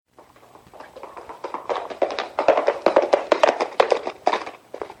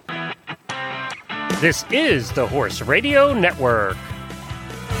This is the Horse Radio Network.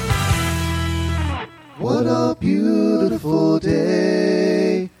 What a beautiful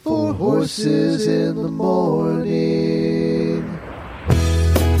day for horses in the morning.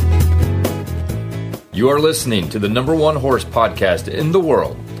 You are listening to the number one horse podcast in the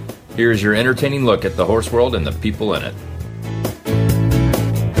world. Here's your entertaining look at the horse world and the people in it.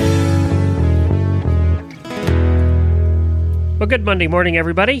 Well, good Monday morning,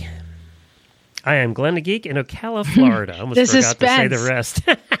 everybody. I am Glenn the Geek in Ocala, Florida. I almost forgot to say the rest.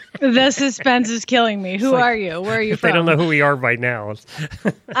 The suspense is killing me. Who are you? Where are you from? They don't know who we are by now.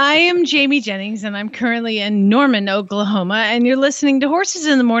 I am Jamie Jennings, and I'm currently in Norman, Oklahoma, and you're listening to Horses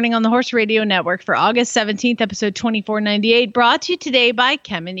in the Morning on the Horse Radio Network for August 17th, episode 2498, brought to you today by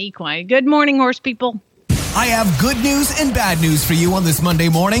Kemin Equine. Good morning, horse people. I have good news and bad news for you on this Monday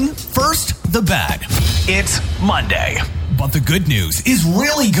morning. First, the bad. It's Monday. But the good news is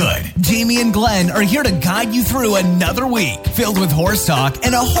really good. Jamie and Glenn are here to guide you through another week filled with horse talk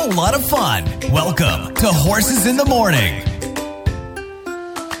and a whole lot of fun. Welcome to Horses in the Morning.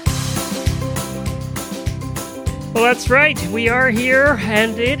 Well, that's right. We are here,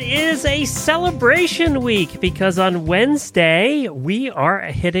 and it is a celebration week because on Wednesday, we are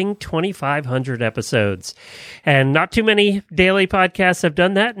hitting 2,500 episodes. And not too many daily podcasts have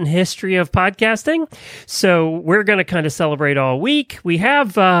done that in history of podcasting. So we're going to kind of celebrate all week. We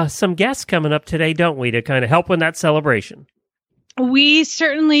have some guests coming up today, don't we, to kind of help with that celebration? We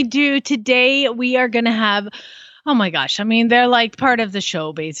certainly do. Today, we are going to have... oh my gosh. I mean, they're like part of the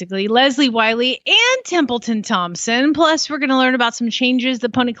show, basically. Leslie, Wylie, and Templeton, Thompson. Plus, we're going to learn about some changes the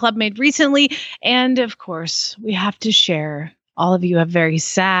Pony Club made recently. And of course, we have to share. All of you have very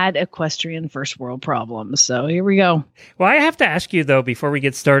sad equestrian first world problems. So here we go. Well, I have to ask you, though, before we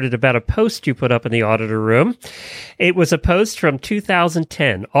get started, about a post you put up in the auditor room. It was a post from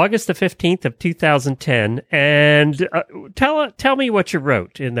 2010, August the 15th of 2010. And tell me what you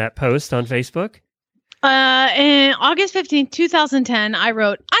wrote in that post on Facebook. In August 15th, 2010, I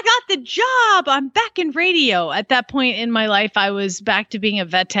wrote, I got the job. I'm back in radio. At that point in my life, I was back to being a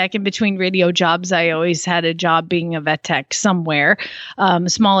vet tech. In between radio jobs, I always had a job being a vet tech somewhere,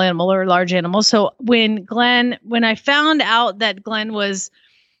 small animal or large animal. So when I found out that Glenn was,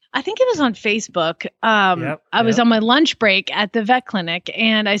 I think it was on Facebook. I was on my lunch break at the vet clinic,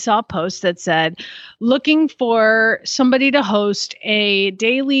 and I saw a post that said, looking for somebody to host a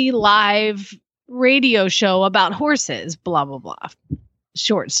daily live radio show about horses, blah, blah, blah.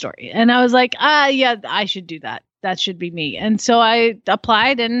 Short story. And I was like, yeah, I should do that. That should be me. And so I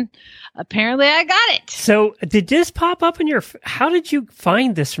applied, and apparently I got it. So did this pop up in your, how did you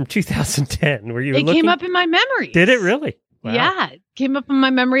find this from 2010? Were you It came up in my memories. Did it really? Wow. Yeah, it came up in my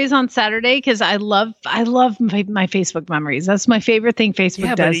memories on Saturday because I love my Facebook memories. That's my favorite thing Facebook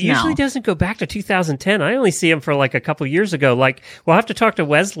does now. Yeah, but it usually doesn't go back to 2010. I only see them for like a couple years ago. Like, we'll have to talk to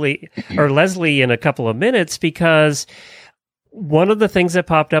Leslie in a couple of minutes because one of the things that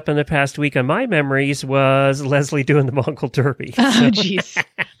popped up in the past week on my memories was Leslie doing the Mongol Derby. Oh, jeez.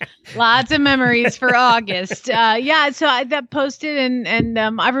 Lots of memories for August. So I that posted and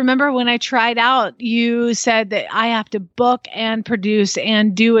I remember when I tried out, you said that I have to book and produce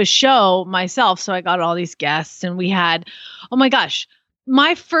and do a show myself. So I got all these guests, and we had, oh my gosh,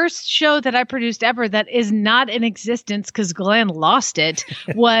 my first show that I produced ever that is not in existence because Glenn lost it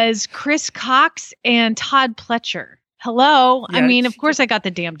was Chris Cox and Todd Pletcher. Hello. Yeah, I mean, of course I got the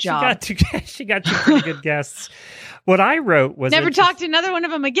damn job. She got two pretty good guests. What I wrote was... never talked to another one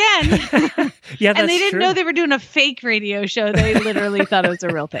of them again. Yeah, that's and they didn't true. know they were doing a fake radio show. They literally thought it was a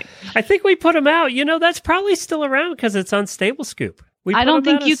real thing. I think we put them out. You know, that's probably still around because it's on Stable Scoop. I don't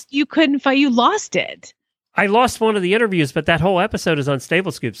think you couldn't find... you lost it. I lost one of the interviews, but that whole episode is on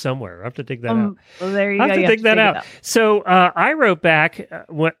Stable Scoop somewhere. I have to dig that out. Well, there you go. I have to dig that out. So I wrote back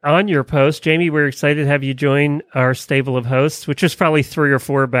on your post, Jamie, we're excited to have you join our stable of hosts, which was probably 3 or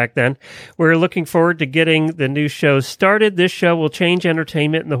 4 back then. We're looking forward to getting the new show started. This show will change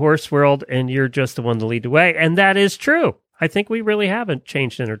entertainment in the horse world, and you're just the one to lead the way. And that is true. I think we really haven't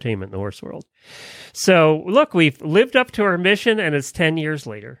changed entertainment in the horse world. So, look, we've lived up to our mission, and it's 10 years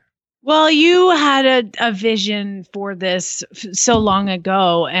later. Well, you had a vision for this so long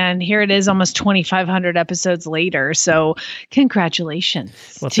ago, and here it is almost 2,500 episodes later. So congratulations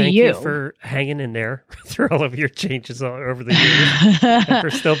to you. Thank you for hanging in there through all of your changes over the years and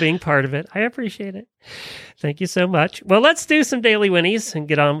for still being part of it. I appreciate it. Thank you so much. Well, let's do some Daily Winnies and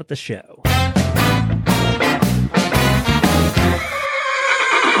get on with the show.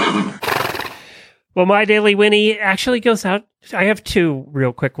 Well, my Daily Winnie actually goes out I have two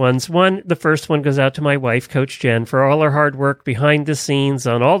real quick ones. One, the first one goes out to my wife, Coach Jen, for all her hard work behind the scenes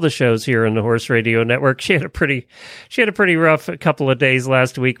on all the shows here on the Horse Radio Network. She had a pretty rough couple of days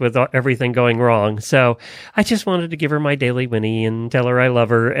last week with everything going wrong. So I just wanted to give her my daily Winnie and tell her I love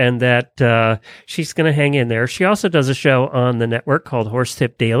her and that she's going to hang in there. She also does a show on the network called Horse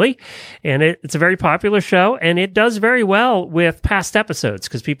Tip Daily, and it's a very popular show, and it does very well with past episodes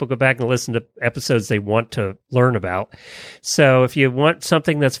because people go back and listen to episodes they want to learn about. So if you want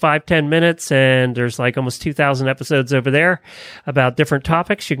something that's 5-10 minutes, and there's like almost 2,000 episodes over there about different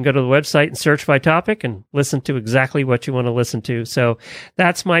topics, you can go to the website and search by topic and listen to exactly what you want to listen to. So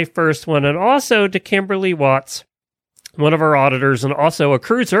that's my first one. And also to Kimberly Watts, one of our auditors and also a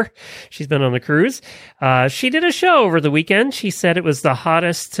cruiser. She's been on the cruise. She did a show over the weekend. She said it was the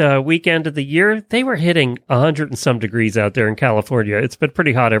hottest weekend of the year. They were hitting 100 and some degrees out there in California. It's been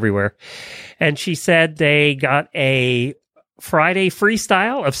pretty hot everywhere. And she said they got a Friday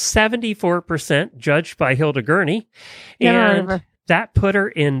freestyle of 74% judged by Hilda Gurney. And that put her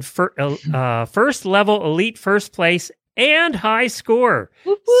in first level elite first place and high score.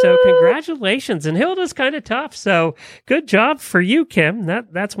 Woo-hoo! So congratulations. And Hilda's kind of tough. So good job for you, Kim.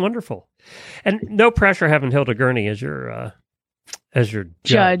 That's wonderful. And no pressure having Hilda Gurney as your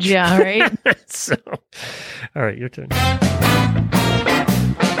judge. Yeah, right. So, all right, your turn.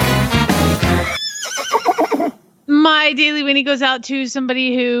 My daily Winnie goes out to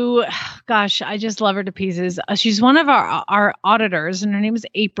somebody who, gosh, I just love her to pieces. She's one of our auditors, and her name is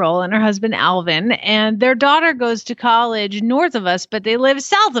April, and her husband Alvin. And their daughter goes to college north of us, but they live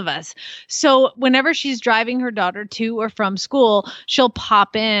south of us. So whenever she's driving her daughter to or from school, she'll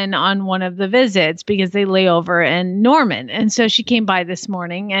pop in on one of the visits because they lay over in Norman. And so she came by this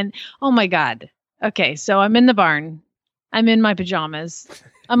morning, and oh my God. Okay, so I'm in the barn. I'm in my pajamas.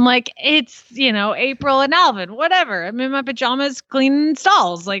 I'm like, it's, April and Alvin, whatever. I'm in my pajamas cleaning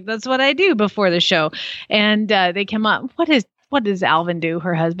stalls. Like, that's what I do before the show. And they come up. What does Alvin do?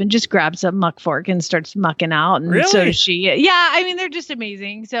 Her husband just grabs a muck fork and starts mucking out. And really? So does she. Yeah, I mean, they're just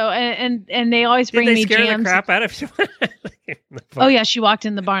amazing. So, and they always bring me jams. Did they scare the crap out of you? Oh, yeah, she walked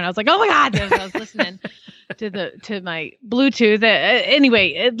in the barn. I was like, oh, my God. I was listening to my Bluetooth.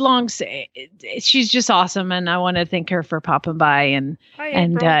 Anyway, she's just awesome. And I want to thank her for popping by and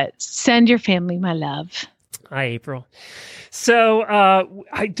send your family my love. Hi, April. So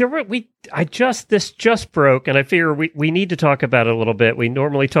this just broke, and I figure we need to talk about it a little bit. We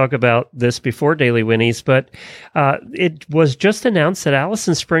normally talk about this before Daily Winnies, but it was just announced that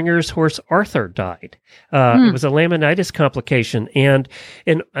Allison Springer's horse Arthur died. It was a laminitis complication, and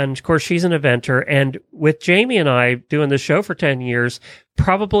of course she's an eventer. And with Jamie and I doing the show for 10 years,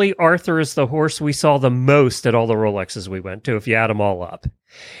 probably Arthur is the horse we saw the most at all the Rolexes we went to, if you add them all up.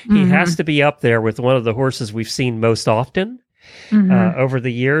 He has to be up there with one of the horses we've seen most often over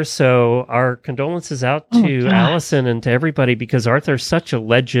the years. So our condolences out to Allison and to everybody, because Arthur's such a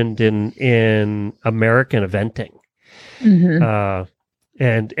legend in American eventing.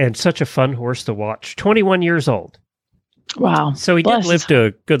 And such a fun horse to watch. 21 years old. Wow. So he did live to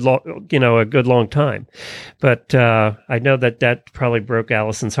a good long time. But I know that probably broke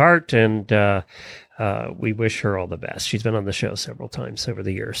Allison's heart, and we wish her all the best. She's been on the show several times over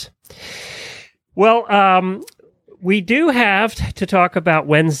the years. Well, we do have to talk about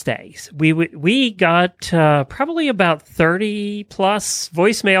Wednesdays. We got probably about 30 plus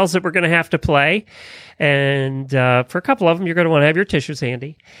voicemails that we're going to have to play. And for a couple of them, you're going to want to have your tissues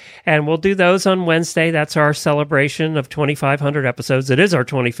handy. And we'll do those on Wednesday. That's our celebration of 2,500 episodes. It is our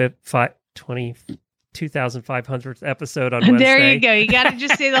 2,500th episode on Wednesday. There you go. You got to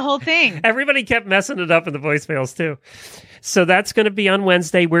just say the whole thing. Everybody kept messing it up in the voicemails, too. So that's going to be on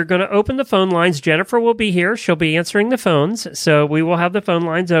Wednesday. We're going to open the phone lines. Jennifer will be here. She'll be answering the phones. So we will have the phone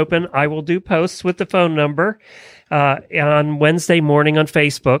lines open. I will do posts with the phone number on Wednesday morning on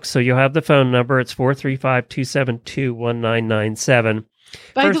Facebook. So you'll have the phone number. It's 435-272-1997.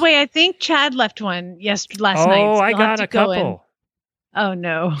 By the way, I think Chad left one last night. Oh, I got a couple. Oh,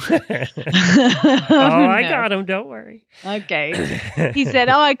 no. I got him. Don't worry. Okay. He said,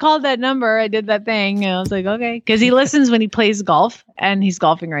 I called that number. I did that thing. And I was like, okay. Because he listens when he plays golf, and he's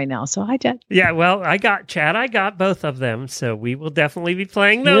golfing right now. So hi, Chad. Yeah, well, I got both of them. So we will definitely be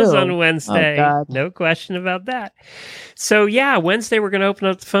playing those on Wednesday. Oh, God. No question about that. So, yeah, Wednesday we're going to open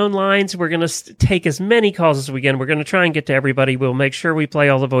up the phone lines. We're going to take as many calls as we can. We're going to try and get to everybody. We'll make sure we play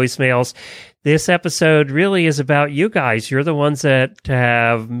all the voicemails. this episode really is about you guys. You're the ones that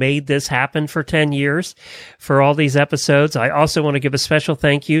have made this happen for 10 years for all these episodes. I also want to give a special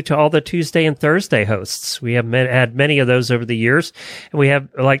thank you to all the Tuesday and Thursday hosts. We have had many of those over the years. And we have,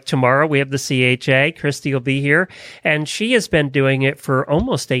 like tomorrow, we have the CHA. Christy will be here. And she has been doing it for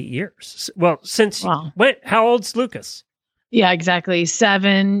almost 8 years. Well, since, how old's Lucas? Yeah, exactly.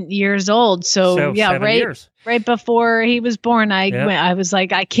 7 years old. So yeah, 7 years. Right before he was born, I was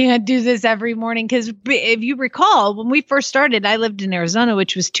like, I can't do this every morning. Because if you recall, when we first started, I lived in Arizona,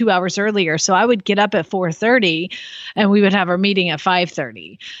 which was 2 hours earlier. So I would get up at 4:30 and we would have our meeting at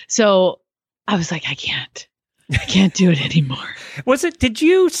 5:30. So I was like, I can't do it anymore. Did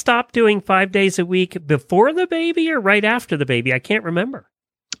you stop doing 5 days a week before the baby or right after the baby? I can't remember.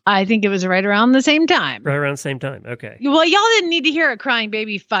 I think it was right around the same time. Right around the same time. Okay. Well, y'all didn't need to hear a crying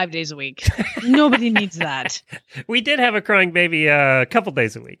baby 5 days a week. Nobody needs that. We did have a crying baby a couple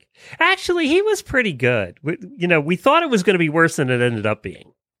days a week. Actually, he was pretty good. We thought it was going to be worse than it ended up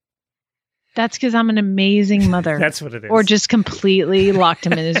being. That's because I'm an amazing mother. That's what it is. Or just completely locked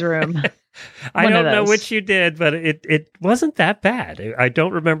him in his room. I don't know which you did, but it wasn't that bad. I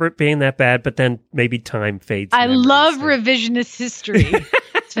don't remember it being that bad, but then maybe time fades. I love revisionist history.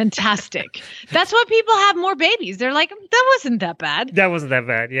 It's fantastic. That's why people have more babies. They're like, that wasn't that bad. That wasn't that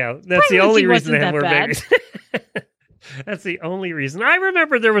bad. Yeah. That's the only reason they have more babies. That's the only reason. I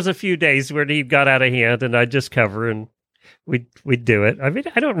remember there was a few days where he got out of hand and I'd just cover and we'd do it. I mean,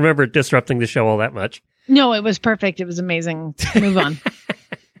 I don't remember it disrupting the show all that much. No, it was perfect. It was amazing. Move on.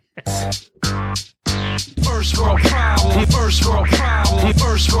 First world problem, first world problem,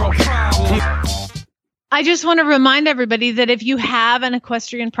 first world problem. I just want to remind everybody that if you have an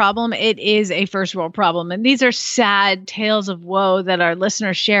equestrian problem, it is a first world problem. And these are sad tales of woe that our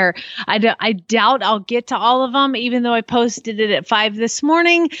listeners share. I doubt I'll get to all of them, even though I posted it at 5 this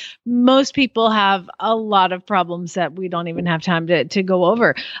morning. Most people have a lot of problems that we don't even have time to go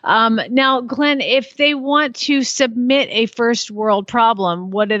over. Now, Glenn, if they want to submit a first world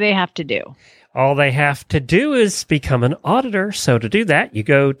problem, what do they have to do? All they have to do is become an auditor. So to do that, you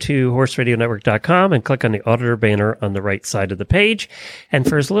go to horseradionetwork.com and click on the auditor banner on the right side of the page. And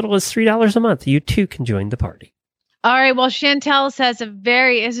for as little as $3 a month, you too can join the party. All right. Well, Chantel says a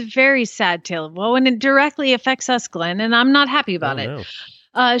very sad tale of woe, and it directly affects us, Glenn, and I'm not happy about it.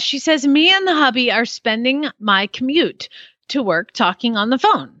 No. She says, me and the hubby are spending my commute to work talking on the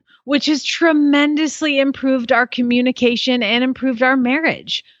phone, which has tremendously improved our communication and improved our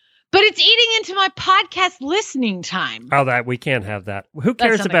marriage. But it's eating into my podcast listening time. Oh, that we can't have that. Who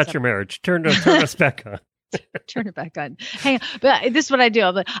cares about your marriage? Turn us back on. Turn it back on. Hang on. But this is what I do.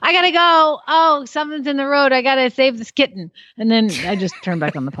 I'm like, I gotta go. Oh, something's in the road. I gotta save this kitten. And then I just turn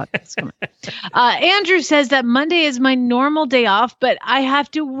back on the podcast. Come on. Andrew says that Monday is my normal day off, but I have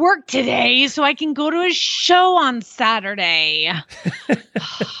to work today so I can go to a show on Saturday.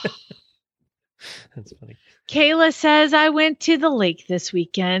 That's funny. Kayla says, I went to the lake this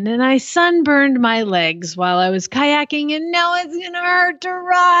weekend and I sunburned my legs while I was kayaking, and now it's going to hurt to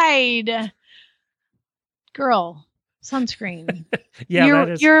ride. Girl, sunscreen.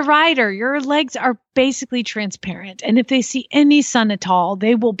 Yeah, you're a rider. Your legs are basically transparent. And if they see any sun at all,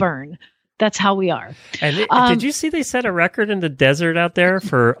 they will burn. That's how we are. And did you see they set a record in the desert out there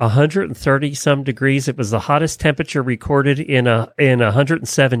for 130 some degrees? It was the hottest temperature recorded in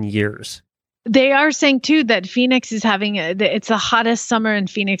 107 years. They are saying, too, that Phoenix is having it's the hottest summer in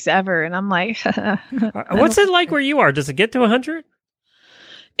Phoenix ever. And I'm like, what's it like where you are? Does it get to 100?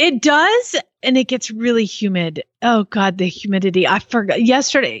 It does. And it gets really humid. Oh, God, the humidity. I forgot.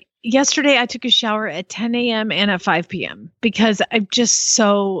 Yesterday, I took a shower at 10 a.m. and at 5 p.m. because I'm just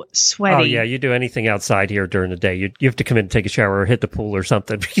so sweaty. Oh, yeah. You do anything outside here during the day. You have to come in and take a shower or hit the pool or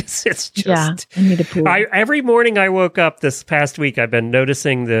something because it's just... Yeah, I need a pool. Every morning I woke up this past week, I've been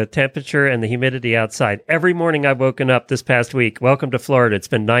noticing the temperature and the humidity outside. Every morning I've woken up this past week. Welcome to Florida. It's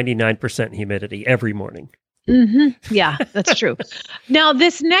been 99% humidity every morning. Mm-hmm. Yeah, that's true. Now,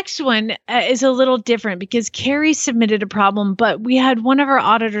 this next one is a little different because Carrie submitted a problem, but we had one of our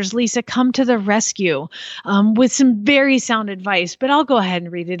auditors, Lisa, come to the rescue with some very sound advice. But I'll go ahead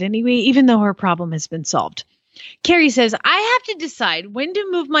and read it anyway, even though her problem has been solved. Carrie says, I have to decide when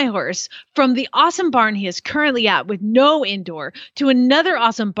to move my horse from the awesome barn he is currently at with no indoor to another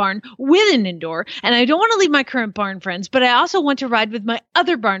awesome barn with an indoor. And I don't want to leave my current barn friends, but I also want to ride with my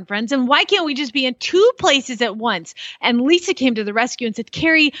other barn friends. And why can't we just be in two places at once? And Lisa came to the rescue and said,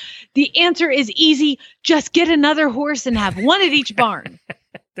 Carrie, the answer is easy. Just get another horse and have one at each barn.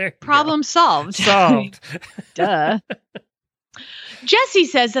 Problem solved. Solved. Duh. Jesse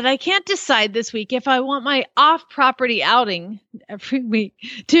says that I can't decide this week if I want my off-property outing every week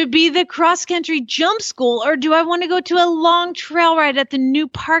to be the cross-country jump school, or do I want to go to a long trail ride at the new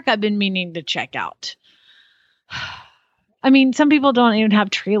park I've been meaning to check out. I mean, some people don't even have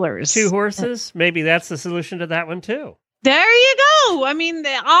trailers. 2 horses? Maybe that's the solution to that one, too. There you go. I mean,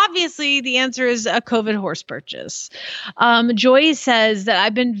 obviously the answer is a COVID horse purchase. Joy says that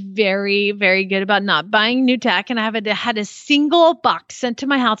I've been very, very good about not buying new tack, and I haven't had a single box sent to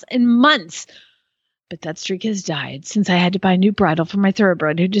my house in months. But that streak has died since I had to buy a new bridle for my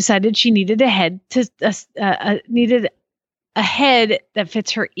thoroughbred, who decided she needed a head that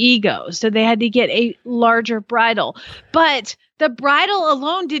fits her ego. So they had to get a larger bridle. But the bridle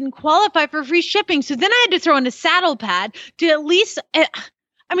alone didn't qualify for free shipping. So then I had to throw in a saddle pad to at least,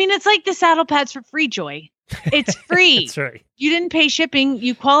 it's like the saddle pads for free, Joy. It's free. That's right. You didn't pay shipping.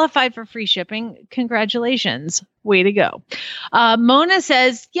 You qualified for free shipping. Congratulations. Way to go. Mona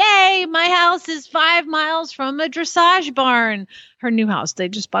says, yay, my house is 5 miles from a dressage barn. Her new house. They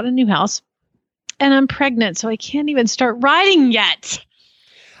just bought a new house. And I'm pregnant, so I can't even start riding yet.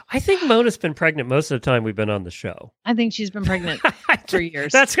 I think Mona's been pregnant most of the time we've been on the show. I think she's been pregnant for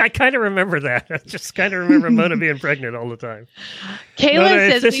years. I kind of remember that. I just kind of remember Mona being pregnant all the time. Kayla Mona,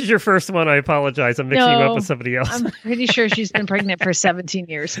 says, if this is your first one, I apologize. I'm mixing you up with somebody else. I'm pretty sure she's been pregnant for 17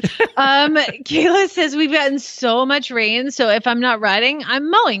 years. Kayla says, we've gotten so much rain, so if I'm not riding,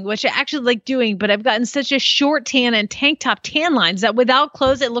 I'm mowing, which I actually like doing, but I've gotten such a short tan and tank top tan lines that without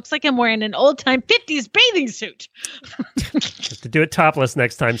clothes, it looks like I'm wearing an old-time 50s bathing suit. To do it topless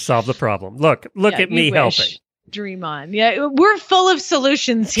next time, solve the problem. Look at me helping. Dream on. Yeah, we're full of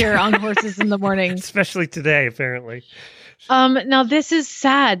solutions here on Horses in the Morning. Especially today, apparently. Now this is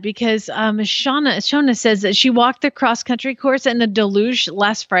sad because Shauna says that she walked the cross-country course in a deluge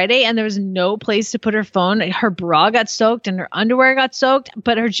last Friday, and there was no place to put her phone. Her bra got soaked and her underwear got soaked,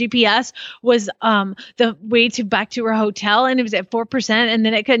 but her GPS was the way back to her hotel, and it was at 4%, and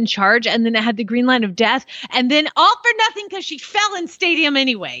then it couldn't charge, and then it had the green line of death, and then all for nothing because she fell in stadium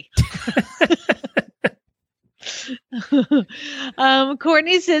anyway.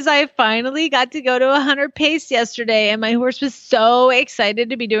 Courtney says, I finally got to go to 100 pace yesterday, and my horse was so excited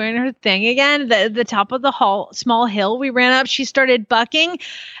to be doing her thing again. The top of the small hill we ran up, she started bucking,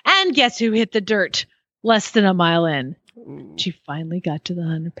 and guess who hit the dirt less than a mile in? She finally got to the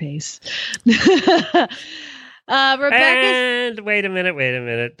 100 pace. Rebecca. And wait a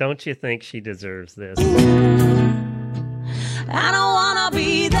minute. Don't you think she deserves this? I don't want to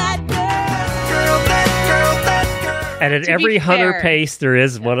be that girl. And at every 100 pace, there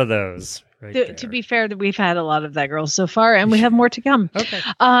is one of those. To be fair, that we've had a lot of that girl so far, and we have more to come. Okay.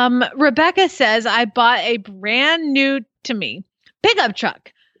 Rebecca says, I bought a brand new to me pickup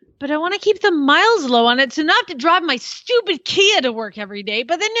truck, but I want to keep the miles low on it, so not have to drive my stupid Kia to work every day.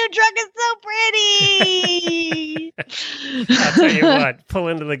 But the new truck is so pretty. I'll tell you what, pull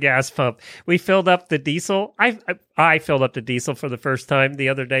into the gas pump. We filled up the diesel. I filled up the diesel for the first time the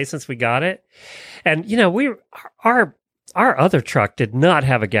other day since we got it. And, our other truck did not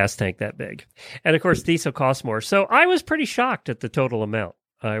have a gas tank that big. And, of course, diesel costs more. So I was pretty shocked at the total amount.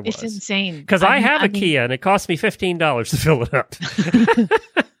 It's insane. Because I have a Kia, and it cost me $15 to fill it up.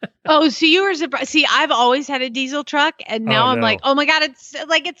 Oh, so you were surprised. See, I've always had a diesel truck, and now I'm like, oh my God, it's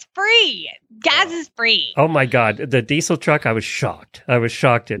free. Gas is free. Oh my God. The diesel truck, I was shocked.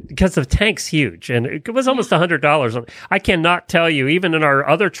 Because the tank's huge, and it was almost $100. I cannot tell you, even in our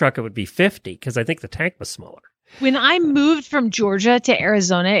other truck, it would be $50, because I think the tank was smaller. When I moved from Georgia to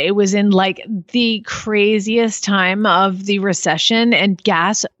Arizona, it was in like the craziest time of the recession, and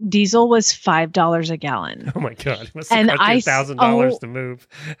diesel was $5 a gallon. Oh my God. It must have cost you $1,000 to move.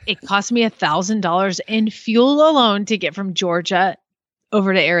 It cost me $1,000 in fuel alone to get from Georgia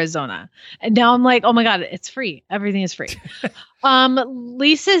over to Arizona. And now I'm like, oh my God, it's free. Everything is free.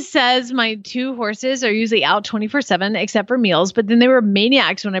 Lisa says my 2 horses are usually out 24/7 except for meals, but then they were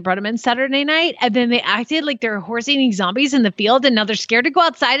maniacs when I brought them in Saturday night, and then they acted like they're horse eating zombies in the field, and now they're scared to go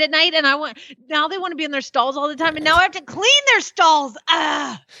outside at night, and now they want to be in their stalls all the time, and now I have to clean their stalls.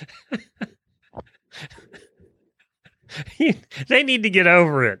 They need to get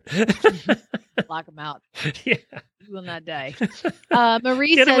over it. Lock them out. Yeah. You will not die.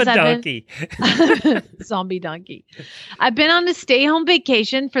 Marie Get says him a donkey. Zombie donkey. I've been on a stay-home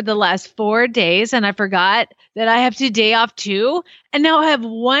vacation for the last 4 days, and I forgot that I have today off too. And now I have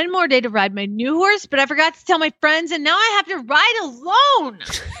one more day to ride my new horse, but I forgot to tell my friends, and now I have to ride alone.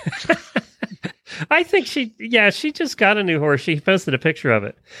 I think she just got a new horse. She posted a picture of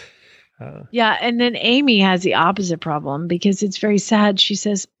it. Yeah, and then Amy has the opposite problem because it's very sad. She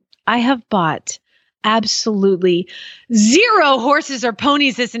says, I have bought absolutely 0 horses or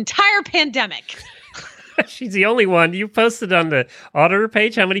ponies this entire pandemic. She's the only one. You posted on the auditor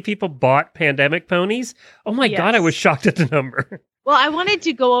page how many people bought pandemic ponies. Oh my God, I was shocked at the number. Well, I wanted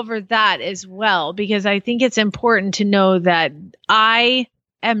to go over that as well, because I think it's important to know that I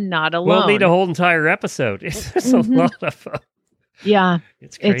am not alone. We'll need a whole entire episode. It's a lot of fun. Yeah,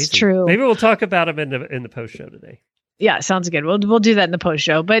 it's crazy. It's true. Maybe we'll talk about them in the post show today. Yeah, sounds good. We'll do that in the post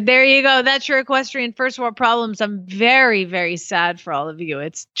show. But there you go. That's your equestrian first world problems. I'm very, very sad for all of you.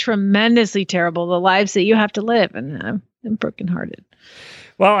 It's tremendously terrible, the lives that you have to live, and I'm brokenhearted.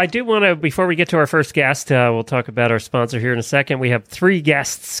 Well, I do want to, before we get to our first guest, we'll talk about our sponsor here in a second. We have 3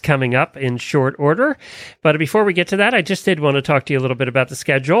 guests coming up in short order. But before we get to that, I just did want to talk to you a little bit about the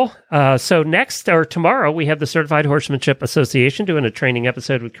schedule. So next, or tomorrow, we have the Certified Horsemanship Association doing a training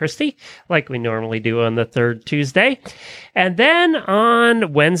episode with Christy, like we normally do on the 3rd Tuesday. And then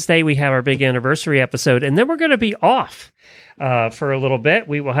on Wednesday, we have our big anniversary episode. And then we're going to be off for a little bit.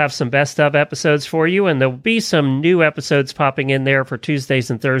 We will have some best of episodes for you, and there'll be some new episodes popping in there for Tuesdays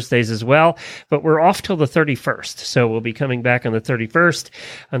and Thursdays as well. But we're off till the 31st, so we'll be coming back on the 31st.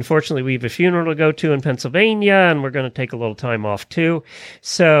 Unfortunately, we have a funeral to go to in Pennsylvania, and we're going to take a little time off too.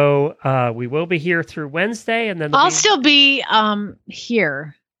 So we will be here through Wednesday, and then I'll still be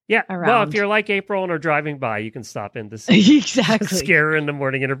here. Yeah, around. Well, if you're like April and are driving by, you can stop in to see exactly. Scare her in the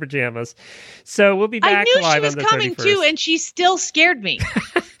morning in her pajamas. So we'll be back live on the 31st. I knew she was coming too, and she still scared me.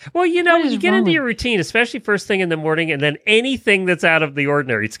 Well, you know, when you get into your routine, especially first thing in the morning, and then anything that's out of the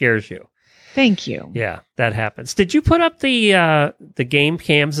ordinary scares you. Thank you. Yeah, that happens. Did you put up the game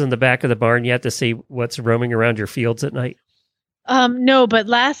cams in the back of the barn yet to see what's roaming around your fields at night? No, but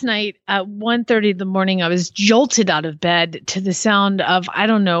last night at 1:30 in the morning, I was jolted out of bed to the sound of,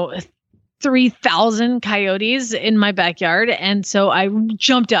 3,000 coyotes in my backyard. And so I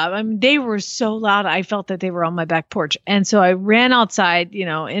jumped up. I mean, they were so loud. I felt that they were on my back porch. And so I ran outside,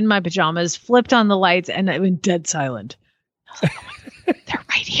 in my pajamas, flipped on the lights, and it went dead silent. I was like, oh my God, they're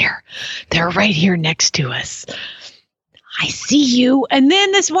right here. They're right here next to us. I see you. And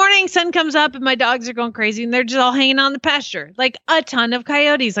then this morning, sun comes up and my dogs are going crazy and they're just all hanging on the pasture. Like a ton of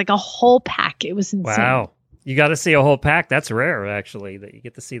coyotes, like a whole pack. It was insane. Wow. You got to see a whole pack. That's rare, actually, that you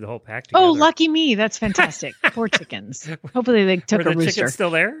get to see the whole pack together. Oh, lucky me. That's fantastic. Poor chickens. Hopefully they took a rooster. Were the chickens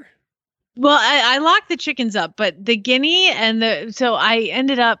still there? Well, I locked the chickens up, but the guinea so I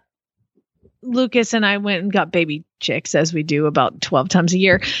ended up, Lucas and I went and got baby chicks, as we do about 12 times a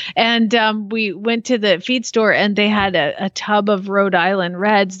year. And we went to the feed store and they had a tub of Rhode Island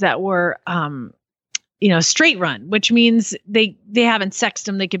Reds that were, straight run, which means they haven't sexed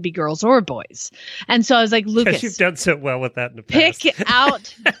them. They could be girls or boys. And so I was like, Lucas, you've done so well with that in the past. Pick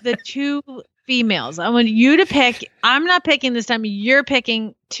out the 2 females. I want you to pick. I'm not picking this time. You're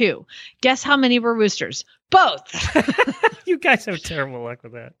picking 2. Guess how many were roosters? Both. You guys have terrible luck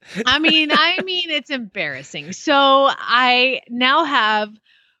with that. I mean, it's embarrassing. So I now have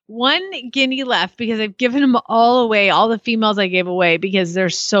 1 guinea left because I've given them all away. All the females I gave away because they're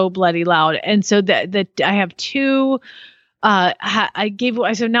so bloody loud. And so that I have 2.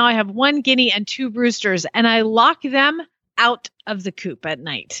 So now I have 1 guinea and 2 roosters, and I lock them out of the coop at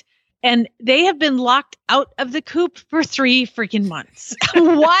night. And they have been locked out of the coop for 3 freaking months.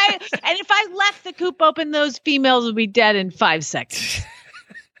 Why? And if I left the coop open, those females would be dead in 5 seconds.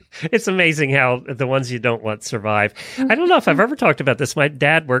 It's amazing how the ones you don't want survive. I don't know if I've ever talked about this. My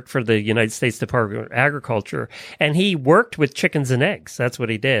dad worked for the United States Department of Agriculture, and he worked with chickens and eggs. That's what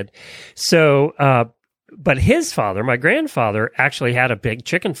he did. So, but his father, my grandfather, actually had a big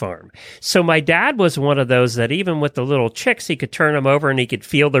chicken farm. So my dad was one of those that even with the little chicks, he could turn them over and he could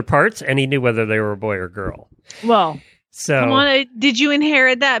feel their parts, and he knew whether they were a boy or girl. Well, so did you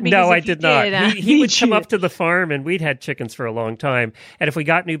inherit that? Because no, I did not. He would come up to the farm, and we'd had chickens for a long time. And if we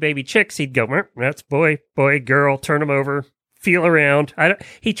got new baby chicks, he'd go, that's boy, girl, turn them over, feel around.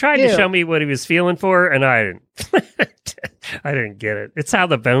 He tried to show me what he was feeling for, and I didn't. I didn't get it. It's how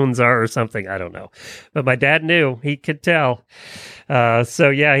the bones are or something. I don't know. But my dad knew. He could tell. So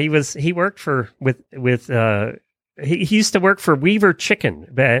yeah, he worked he used to work for Weaver Chicken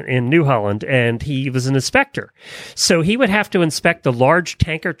in New Holland, and he was an inspector. So he would have to inspect the large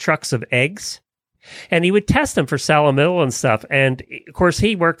tanker trucks of eggs, and he would test them for salmonella and stuff. And of course,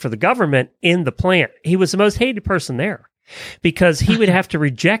 he worked for the government in the plant. He was the most hated person there, because he would have to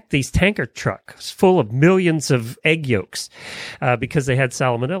reject these tanker trucks full of millions of egg yolks because they had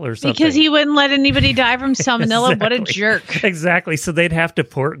salmonella or something. Because he wouldn't let anybody die from salmonella. Exactly. What a jerk. Exactly. So they'd have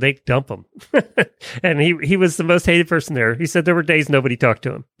to they'd dump him. And he was the most hated person there. He said there were days nobody talked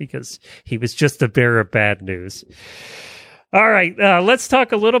to him because he was just the bearer of bad news. All right, let's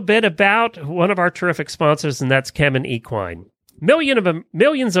talk a little bit about one of our terrific sponsors, and that's Kemin Equine.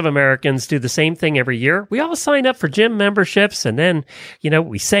 Millions of Americans do the same thing every year. We all sign up for gym memberships, and then,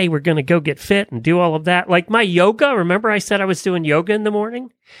 we say we're going to go get fit and do all of that. Like my yoga, remember I said I was doing yoga in the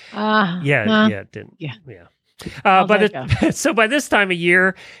morning? Yeah. So by this time of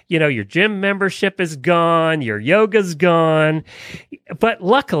year, your gym membership is gone, your yoga's gone, but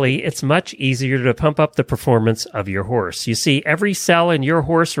luckily it's much easier to pump up the performance of your horse. You see, every cell in your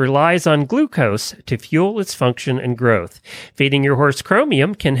horse relies on glucose to fuel its function and growth. Feeding your horse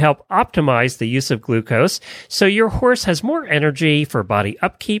chromium can help optimize the use of glucose so your horse has more energy for body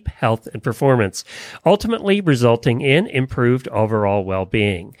upkeep, health, and performance, ultimately resulting in improved overall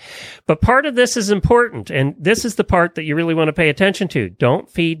well-being. But part of this is important, and this is the part that you really want to pay attention to. Don't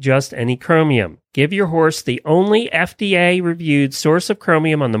feed just any chromium. Give your horse the only FDA-reviewed source of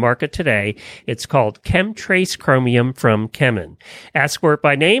chromium on the market today. It's called ChemTrace Chromium from Kemin. Ask for it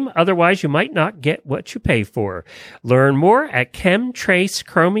by name, otherwise you might not get what you pay for. Learn more at ChemTrace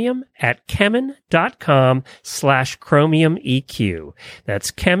Chromium at Kemin.com/chromiumeq.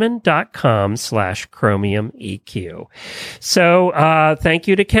 That's Kemin.com/chromiumeq. So thank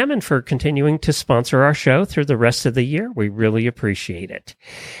you to Kemin for continuing to sponsor our show through the rest of the year. We really appreciate it.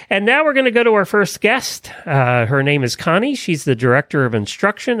 And now we're going to go to our first guest. Her name is Connie. She's the Director of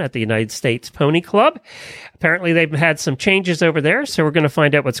Instruction at the United States Pony Club. Apparently, they've had some changes over there, so we're going to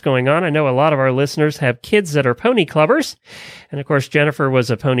find out what's going on. I know a lot of our listeners have kids that are pony clubbers. And of course, Jennifer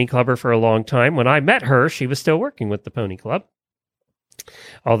was a pony clubber for a long time. When I met her, she was still working with the pony club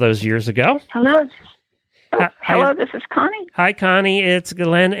all those years ago. Hello. Hello, this is Connie. Hi, Connie. It's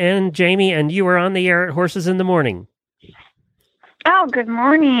Glenn and Jamie, and you are on the air at Horses in the Morning. Oh, good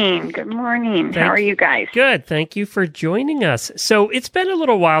morning. Good morning. How are you guys? Good. Thank you for joining us. So it's been a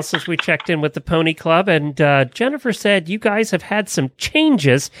little while since we checked in with the Pony Club, and Jennifer said you guys have had some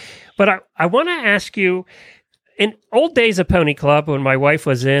changes, but I want to ask you, in old days of Pony Club, when my wife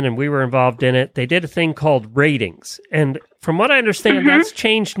was in and we were involved in it, they did a thing called ratings. And from what I understand, that's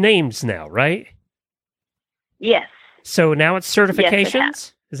changed names now, right? Yes. So now it's certifications?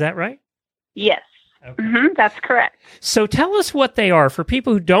 Yes, is that right? Yes. Okay. That's correct. So tell us what they are. For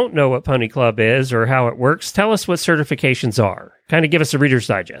people who don't know what Pony Club is or how it works, tell us what certifications are. Kind of give us a Reader's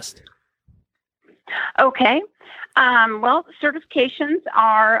Digest. Okay. Well, certifications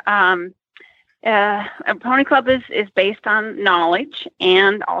are, a Pony Club is based on knowledge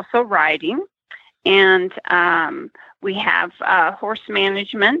and also riding. And we have horse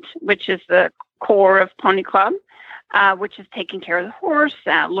management, which is the core of Pony Club. Which is taking care of the horse,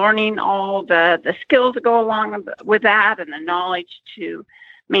 learning all the skills that go along with that, and the knowledge to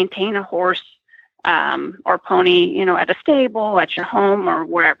maintain a horse or pony, at a stable, at your home, or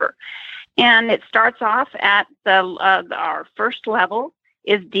wherever. And it starts off at our first level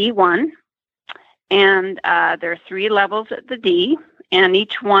is D1, and there are 3 levels at the D, and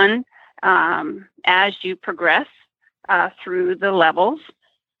each one, as you progress through the levels,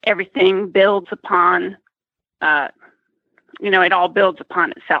 everything builds upon. It all builds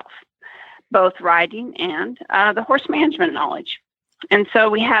upon itself, both riding and the horse management knowledge. And so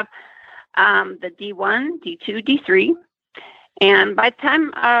we have the D1, D2, D3. And by the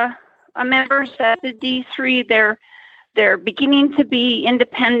time a member's at the D3, they're beginning to be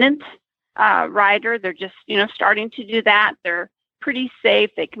independent rider. They're just, starting to do that. They're pretty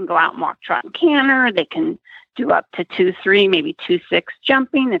safe. They can go out and walk, trot, and canter. They can do up to 2-3, maybe 2-6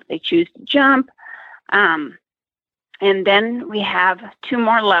 jumping if they choose to jump. And then we have 2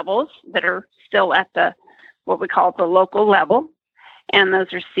 more levels that are still at what we call the local level, and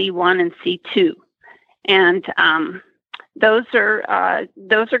those are C1 and C2. And those are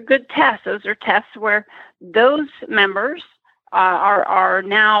good tests. Those are tests where those members are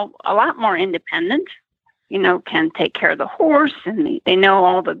now a lot more independent. Can take care of the horse, and they know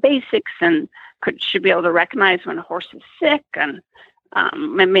all the basics, and should be able to recognize when a horse is sick, and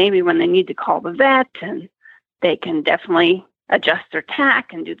maybe when they need to call the vet, and they can definitely adjust their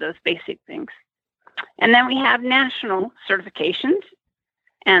tack and do those basic things. And then we have national certifications,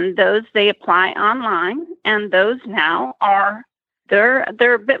 and those they apply online, and those now they're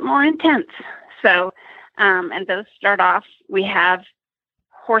a bit more intense. So, and those start off, we have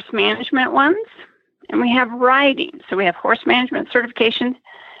horse management ones, and we have riding. So we have horse management certifications,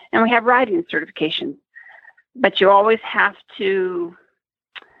 and we have riding certifications. But you always have to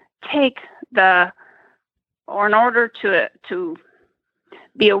take in order to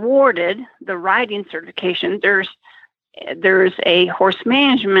be awarded the riding certification, there's a horse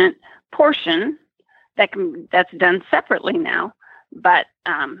management portion that's done separately now, but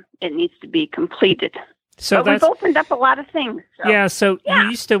it needs to be completed. So we've opened up a lot of things. So, you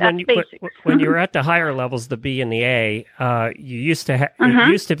used to when you were at the higher levels, the B and the A, you used to it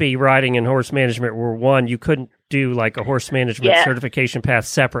used to be riding and horse management were one. You couldn't do like a horse management certification path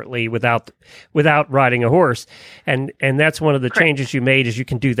separately without riding a horse, and that's one of the changes you made is you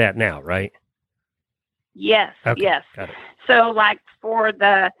can do that now, right? Yes, okay, yes. Got it. So like for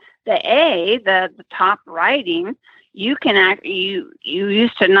the A, the top riding. You can you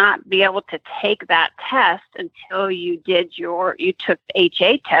used to not be able to take that test until you took the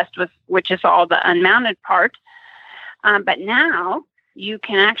HA test, which is all the unmounted part. But now you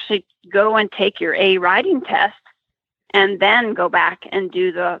can actually go and take your A riding test and then go back and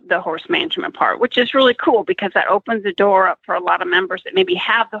do the horse management part, which is really cool because that opens the door up for a lot of members that maybe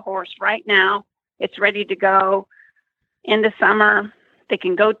have the horse right now. It's ready to go in the summer. They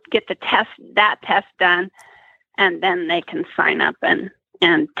can go get that test done. And then they can sign up and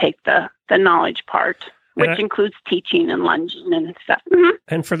take the knowledge part, which includes teaching and lunging and stuff. Mm-hmm.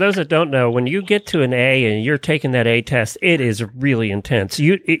 And for those that don't know, when you get to an A and you're taking that A test, it is really intense.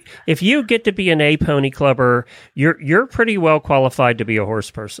 If you get to be an A pony clubber, you're pretty well qualified to be a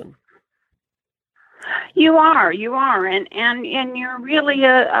horse person. You are, and you're really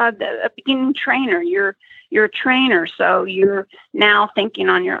a beginning trainer. You're a trainer, so you're now thinking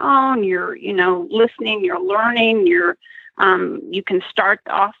on your own. You're listening. You're learning. You can start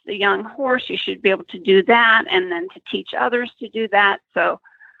off the young horse. You should be able to do that, and then to teach others to do that. So,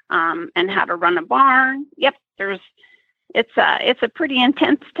 and how to run a barn. Yep, it's a pretty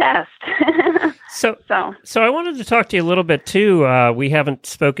intense test. So I wanted to talk to you a little bit too. We haven't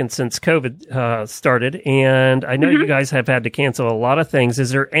spoken since COVID started, and I know you guys have had to cancel a lot of things. Is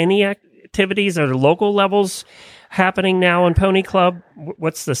there any activities at local levels happening now in Pony Club?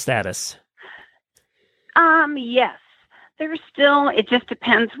 What's the status? Yes, there's still. It just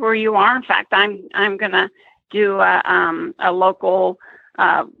depends where you are. In fact, I'm gonna do a local.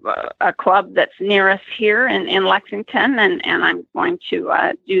 A club that's near us here in Lexington, and I'm going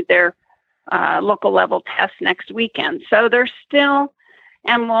to do their local level test next weekend. So there's still,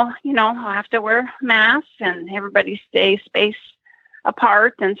 and we'll have to wear masks and everybody stay spaced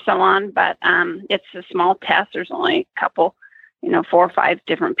apart and so on. But it's a small test. There's only a couple, 4 or 5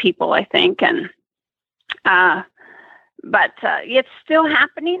 different people, I think, and but it's still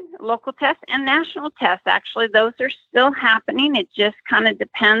happening, local tests and national tests. Actually, those are still happening. It just kind of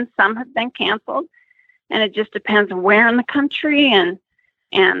depends. Some have been canceled, and it just depends where in the country.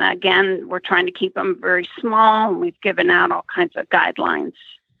 And again, we're trying to keep them very small, and we've given out all kinds of guidelines.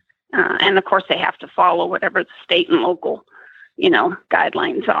 And, of course, they have to follow whatever the state and local,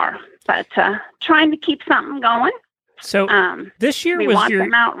 guidelines are. But trying to keep something going. So this year we was want your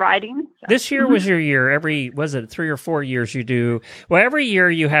them out riding. So. This year was your year. Was it 3 or 4 years you do? Well, every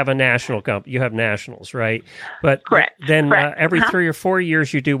year you have a national you have nationals, right? But correct. Then every 3 or 4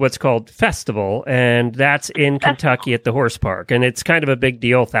 years you do what's called festival, and that's in Kentucky at the horse park, and it's kind of a big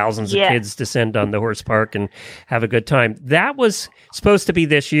deal. Thousands of kids descend on the horse park and have a good time. That was supposed to be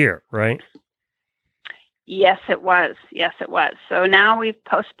this year, right? Yes, it was. So now we've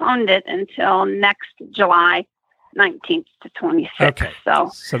postponed it until next July 19th to 26th. Okay.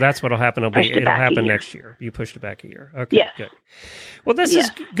 So that's what'll happen. It'll happen next year. You pushed it back a year. Okay. Yes. Good. Well, this is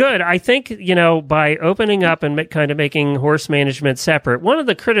good. I think, by opening up and kind of making horse management separate, one of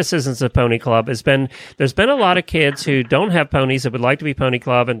the criticisms of Pony Club has been, there's been a lot of kids who don't have ponies that would like to be Pony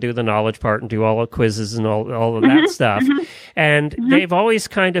Club and do the knowledge part and do all the quizzes and all of that stuff. And they've always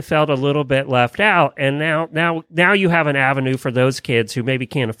kind of felt a little bit left out. And now you have an avenue for those kids who maybe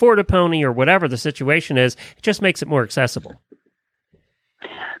can't afford a pony or whatever the situation is. It just makes it more accessible.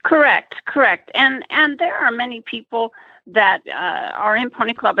 Correct. And there are many people that are in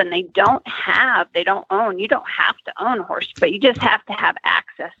Pony Club and they don't own. You don't have to own a horse, but you just have to have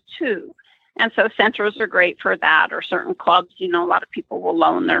access to. And so centers are great for that, or certain clubs, a lot of people will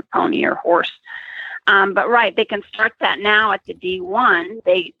loan their pony or horse. But they can start that now at the D1.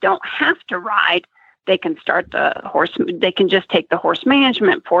 They don't have to ride. They can start they can just take the horse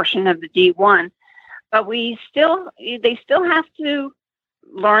management portion of the D1. But they still have to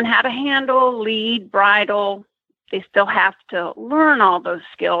learn how to handle, lead, bridle. They still have to learn all those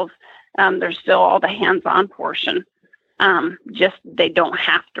skills. There's still all the hands-on portion. Just they don't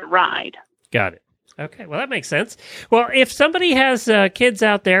have to ride. Got it. Okay, well, that makes sense. Well, if somebody has kids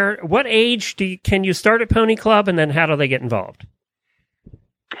out there, what age can you start at Pony Club, and then how do they get involved?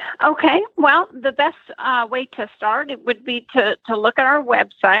 Okay, well, the best way to start it would be to look at our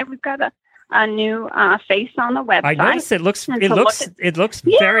website. We've got a new face on the website. I noticed it looks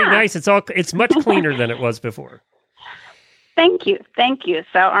very nice. It's much cleaner than it was before. Thank you.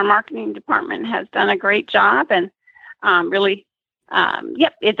 So our marketing department has done a great job, and really,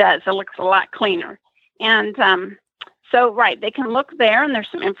 yep, it does. It looks a lot cleaner. And so, right, they can look there, and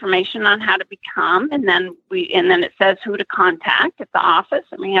there's some information on how to become, and then it says who to contact at the office,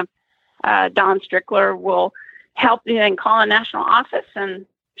 and we have Dawn Strickler will help you and call a national office, and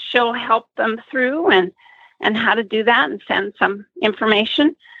she'll help them through and how to do that and send some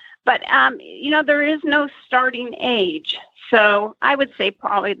information. But, there is no starting age. So I would say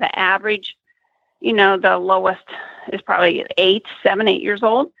probably the average, the lowest is probably 7, 8 years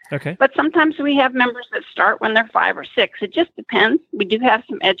old. Okay. But sometimes we have members that start when they're 5 or 6. It just depends. We do have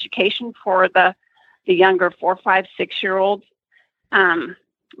some education for the younger 4, 5, 6-year-olds.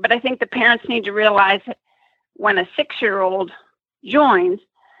 But I think the parents need to realize that when a 6-year-old joins,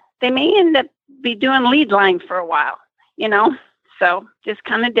 they may end up be doing lead line for a while, so just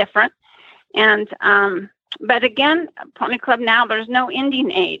kind of different. And, but again, Pony Club now, there's no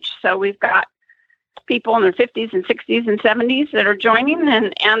ending age. So we've got people in their 50s and 60s and 70s that are joining,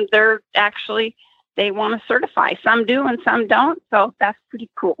 and they're actually, they want to certify. Some do and some don't. So that's pretty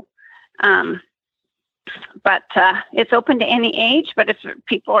cool. But it's open to any age. But if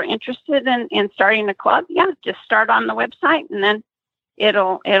people are interested in starting a club, just start on the website, and then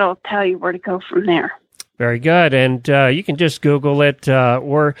it'll tell you where to go from there. Very good. And you can just Google it,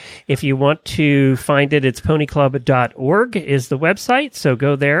 or if you want to find it, it's ponyclub.org is the website. So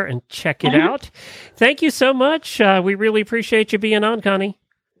go there and check it out. Thank you so much. We really appreciate you being on, Connie.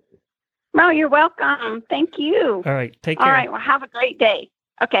 Well, you're welcome. Thank you. All right. Take care. All right. Well, have a great day.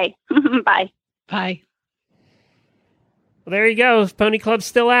 Okay. Bye. Bye. Well, there you go. Pony Club's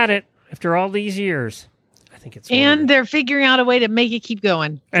still at it after all these years. I think it's and they're figuring out a way to make it keep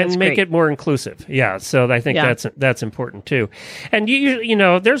going. That's and make it more inclusive. Yeah, so I think that's important too. And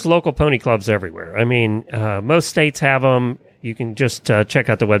there's local pony clubs everywhere. I mean, most states have them. You can just check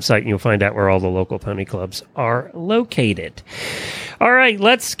out the website and you'll find out where all the local pony clubs are located. All right,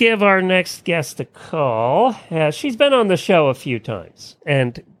 let's give our next guest a call. She's been on the show a few times,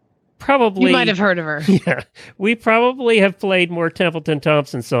 and probably you might have heard of her. Yeah, we probably have played more Templeton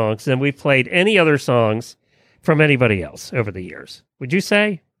Thompson songs than we've played any other songs from anybody else over the years. Would you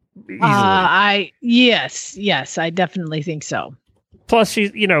say? Yes, I definitely think so. Plus,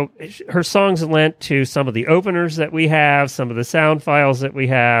 her songs lent to some of the openers that we have, some of the sound files that we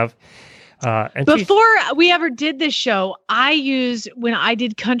have. And before we ever did this show, when I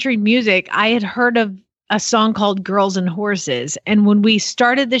did country music, I had heard of a song called Girls and Horses. And when we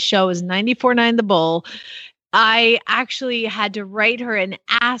started the show, it was 94.9 The Bull. I actually had to write her and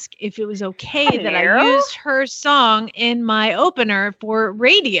ask if it was okay that I used her song in my opener for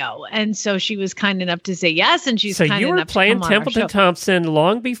radio. And so she was kind enough to say yes, and she's kind enough to come on our show. So you were playing Templeton Thompson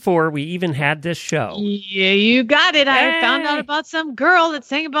long before we even had this show. Yeah, you got it. Hey. I found out about some girl that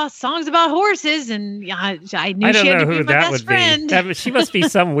sang about songs about horses, and I knew she had to be my best friend. She must be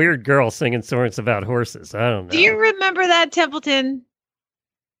some weird girl singing songs about horses. I don't know. Do you remember that, Templeton?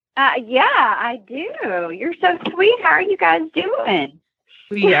 Yeah, I do. You're so sweet. How are you guys doing?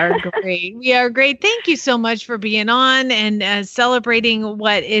 We are great. We are great. Thank you so much for being on and celebrating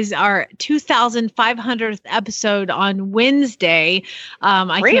what is our 2,500th episode on Wednesday.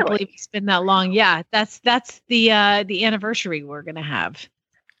 I can't believe it's been that long. Yeah, that's the anniversary we're going to have.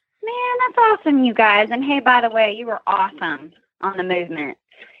 Man, that's awesome, you guys. And hey, by the way, you were awesome on the movement.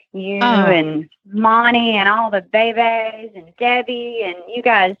 You and Monty and all the babies and Debbie, and you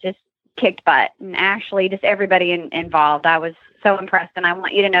guys just kicked butt. And Ashley, just everybody involved. I was so impressed, and I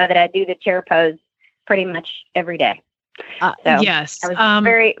want you to know that I do the chair pose pretty much every day. Yes. That was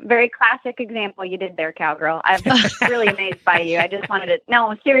very, very classic example you did there, cowgirl. I'm really amazed by you. I just wanted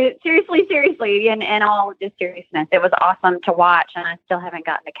to, seriously, and all just seriousness. It was awesome to watch, and I still haven't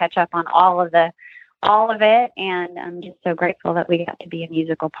gotten to catch up on all of it, and I'm just so grateful that we got to be a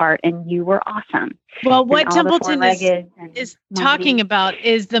musical part, and you were awesome. Well, what Templeton is talking about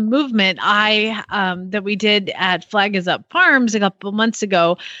is the movement that we did at Flag Is Up Farms a couple months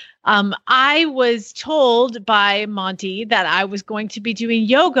ago. I was told by Monty that I was going to be doing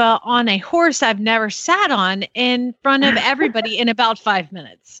yoga on a horse I've never sat on in front of everybody in about 5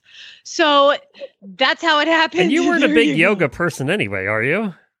 minutes. So that's how it happened. And you weren't a big yoga person anyway, are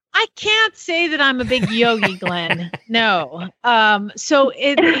you? I can't say that I'm a big yogi, Glenn. No. So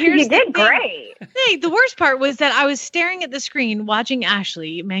here's you did great. The worst part was that I was staring at the screen watching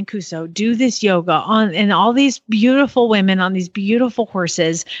Ashley Mancuso do this yoga and all these beautiful women on these beautiful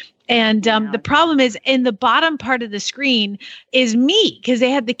horses. And the problem is in the bottom part of the screen is me because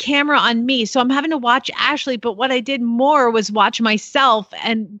they had the camera on me. So I'm having to watch Ashley. But what I did more was watch myself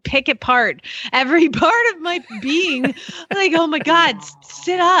and pick apart every part of my being. Like, oh my God,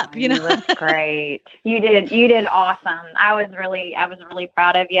 sit up, you know. That's great. You did awesome. I was really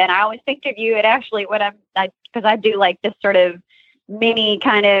proud of you. And I always think of you at Ashley because I do like this sort of mini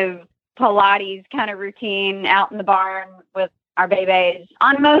kind of Pilates kind of routine out in the barn with our babies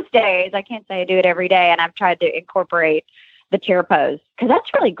on most days. I can't say I do it every day, and I've tried to incorporate the chair pose because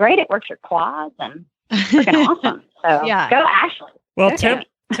that's really great. It works your quads and freaking awesome. So Yeah. Go Ashley. Well,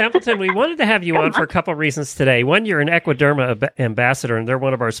 Templeton, we wanted to have you on for a couple of reasons today. One, you're an Equiderma ambassador, and they're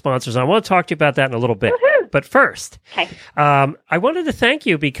one of our sponsors. I want to talk to you about that in a little bit. Woohoo. But first, Okay. I wanted to thank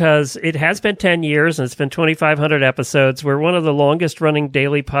you because it has been 10 years and it's been 2,500 episodes. We're one of the longest running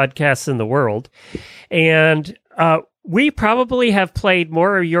daily podcasts in the world. And we probably have played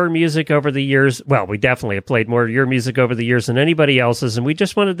more of your music over the years. Well, we definitely have played more of your music over the years than anybody else's. And we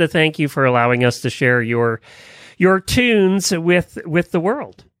just wanted to thank you for allowing us to share your tunes with the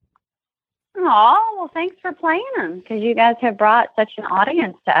world. Oh, well, thanks for playing them because you guys have brought such an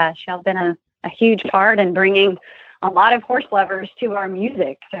audience to us. Y'all been a huge part in bringing a lot of horse lovers to our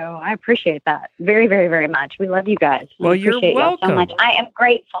music. So I appreciate that very, very, very much. We love you guys. Well, you're welcome. So much. I am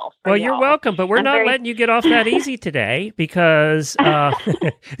grateful. Well, you're welcome, but we're not letting you get off that easy today because now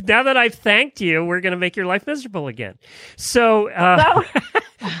that I've thanked you, we're going to make your life miserable again. So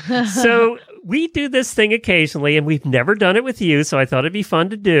we do this thing occasionally, and we've never done it with you, so I thought it'd be fun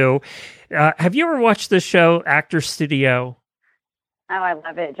to do. Have you ever watched the show Actor Studio? Oh, I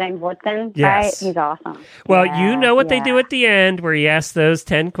love it. James Woodson, Yes. right? He's awesome. Well, you know what they do at the end where he asks those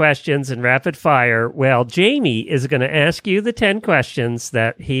 10 questions in rapid fire. Well, Jamie is going to ask you the 10 questions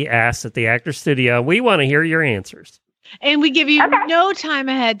that he asked at the Actor Studio. We want to hear your answers. And we give you no time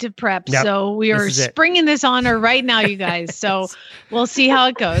ahead to prep. Yep. So we are springing this on her right now, you guys. So we'll see how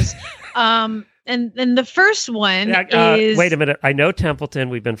it goes. And the first one is... Wait a minute. I know Templeton.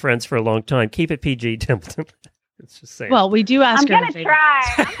 We've been friends for a long time. Keep it PG, Templeton. Let's just say well, we do ask her. I'm going to try.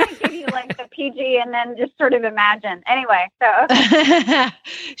 I'm going to give you like the PG and then just sort of imagine. Anyway, so okay.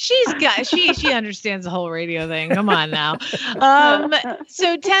 she understands the whole radio thing. Come on now.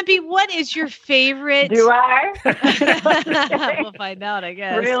 So Tempe, what is your favorite? Do I? We'll find out, I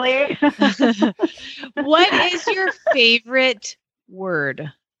guess. Really? What is your favorite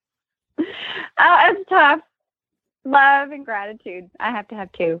word? Oh, it's tough. Love and gratitude. I have to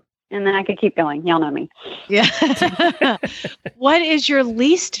have two. And then I could keep going. Y'all know me. Yeah. What is your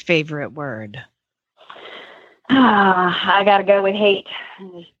least favorite word? I got to go with hate.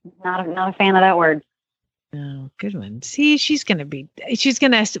 I'm just not a fan of that word. Oh, good one. See, she's going to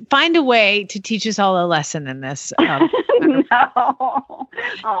find a way to teach us all a lesson in this. No.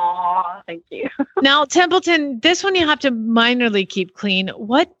 Oh, thank you. Now, Templeton, this one you have to minorly keep clean.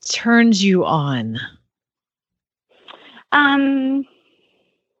 What turns you on?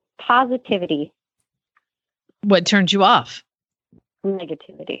 Positivity. What turns you off?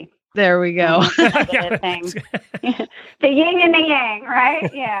 Negativity. There we go. Thing. The yin and the yang, right?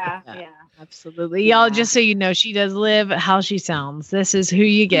 Yeah. Absolutely. Y'all, just so you know, she does live how she sounds. This is who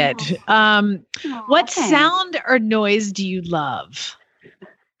you get. What sound or noise do you love?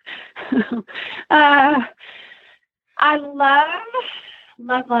 I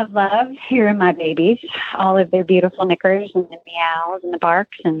love hearing my babies, all of their beautiful knickers and the meows and the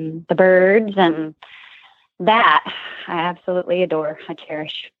barks and the birds, and that I absolutely adore. I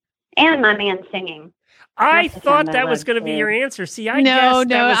cherish. And my man singing. I thought that was going to be your answer. See, I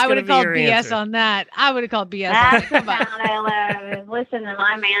would have called BS answer. On that. I would have called BS That's on that. That's the sound I love. Listen to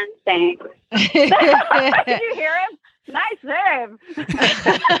my man sing. Did you hear him? Nice save.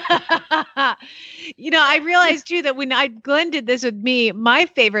 I realized too that when Glenn did this with me, my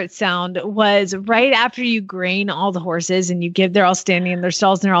favorite sound was right after you grain all the horses and they're all standing in their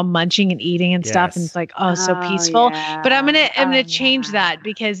stalls and they're all munching and eating and stuff. And it's like, so peaceful. Yeah. But I'm gonna change that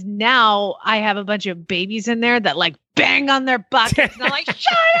because now I have a bunch of babies in there that like bang on their buckets and I'm like,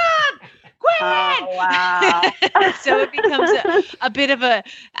 shut up! Quit! Oh, wow. So it becomes a bit of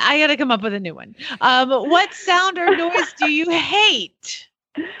I got to come up with a new one. What sound or noise do you hate?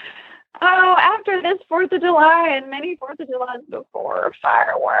 Oh, after this 4th of July and many 4th of Julys before,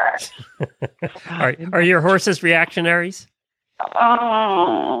 fireworks. Are your horses reactionaries?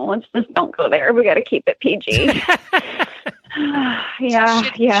 Oh, let's just don't go there. We got to keep it PG.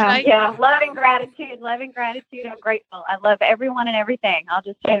 Yeah. Love and gratitude. I'm grateful. I love everyone and everything. I'll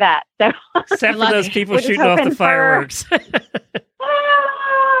just say that. So except for those people shooting off the fireworks. I'm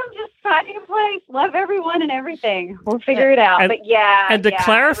just find a place. Love everyone and everything. We'll figure it out. But yeah. And to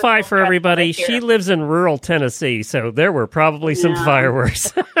clarify for everybody, she lives in rural Tennessee, so there were probably some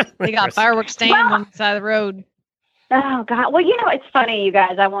fireworks. They got fireworks standing on the side of the road. Oh, God. Well, it's funny, you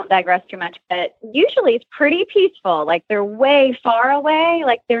guys. I won't digress too much, but usually it's pretty peaceful. Like, they're way far away.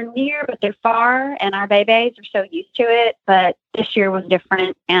 Like, they're near, but they're far, and our babies are so used to it. But this year was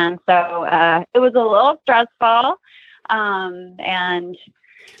different, and so it was a little stressful. And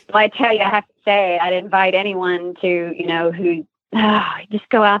I tell you, I have to say, I'd invite anyone to, who just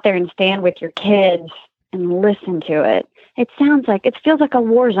go out there and stand with your kids and listen to it. It feels like a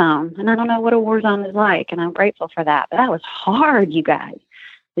war zone, and I don't know what a war zone is like, and I'm grateful for that. But that was hard, you guys,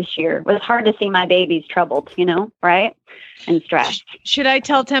 this year. It was hard to see my babies troubled, right? And stressed. Should I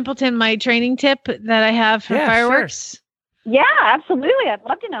tell Templeton my training tip that I have for fireworks? Sure. Yeah, absolutely. I'd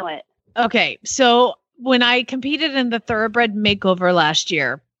love to know it. Okay, so when I competed in the thoroughbred makeover last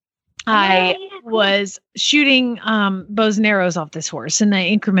year, I was shooting bows and arrows off this horse, and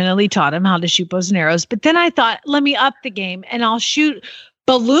I incrementally taught him how to shoot bows and arrows. But then I thought, let me up the game, and I'll shoot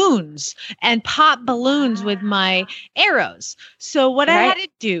balloons and pop balloons with my arrows. So what I had to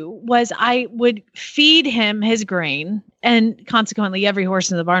do was I would feed him his grain, and consequently every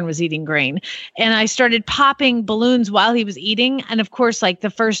horse in the barn was eating grain. And I started popping balloons while he was eating. And of course, like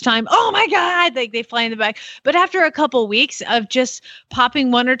the first time, oh my God, like they fly in the back. But after a couple weeks of just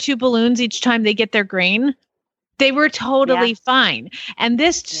popping 1 or 2 balloons each time they get their grain, they were totally fine. And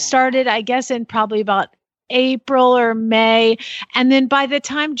this started, I guess, in probably about April or May. And then by the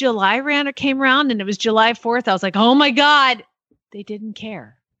time July came around and it was July 4th, I was like, oh my God, they didn't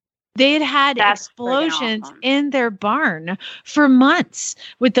care. They had explosions in their barn for months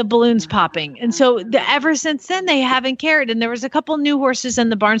with the balloons popping. And so ever since then, they haven't cared. And there was a couple new horses in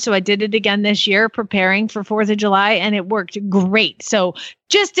the barn. So I did it again this year, preparing for 4th of July, and it worked great. So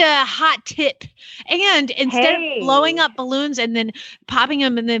just a hot tip. And instead of blowing up balloons and then popping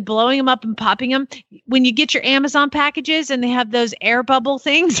them and then blowing them up and popping them, when you get your Amazon packages and they have those air bubble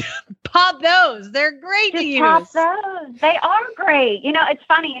things, pop those. They're great to use. Pop those. They are great. It's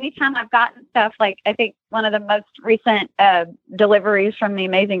funny. Anytime I've gotten stuff, like I think one of the most recent deliveries from the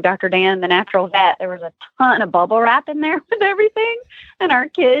amazing Dr. Dan, the natural vet, there was a ton of bubble wrap in there with everything. And our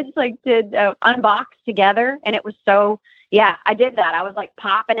kids did unbox together. And it was so, I did that. I was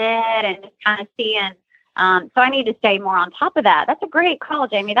popping it and just kind of seeing. So I need to stay more on top of that. That's a great call,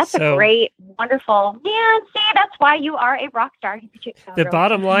 Jamie. That's a great, wonderful. Yeah, see, that's why you are a rock star. The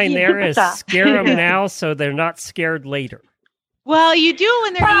bottom line there is scare them now so they're not scared later. Well, you do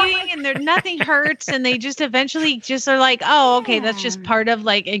when they're eating and nothing hurts, and they just eventually just are like, oh, okay, that's just part of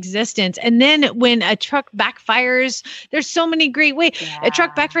existence. And then when a truck backfires, there's so many great ways. A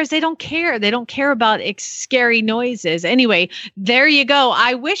truck backfires, they don't care. They don't care about scary noises. Anyway, there you go.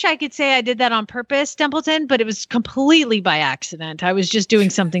 I wish I could say I did that on purpose, Templeton, but it was completely by accident. I was just doing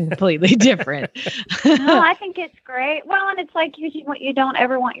something completely different. No, I think it's great. Well, and it's like you don't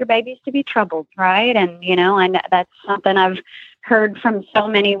ever want your babies to be troubled, right? And, and that's something I've heard from so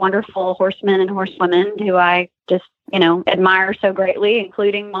many wonderful horsemen and horsewomen who I just, admire so greatly,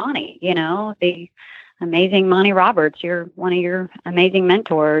 including Monty, the amazing Monty Roberts. You're one of your amazing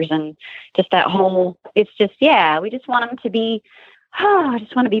mentors, and just that whole, it's just, we just want them to be, I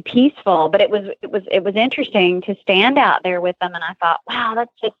just want to be peaceful. But it was interesting to stand out there with them. And I thought, wow,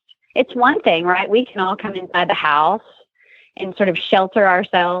 it's one thing, right? We can all come inside the house and sort of shelter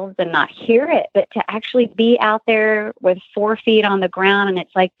ourselves and not hear it, but to actually be out there with 4 feet on the ground, and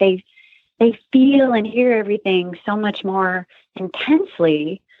it's like they feel and hear everything so much more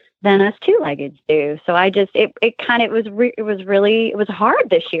intensely than us 2-leggeds do. So I just it was hard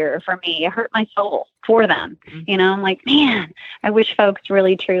this year for me. It hurt my soul for them. I'm like, man, I wish folks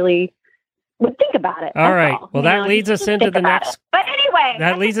really truly would think about it. All right. Well, that leads us into the next. But anyway,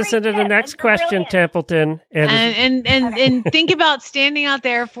 that leads us into the next question, Templeton. And think about standing out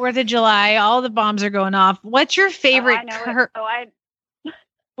there 4th of July. All the bombs are going off. What's your favorite?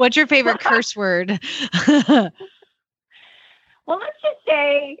 What's your favorite curse word? Well, let's just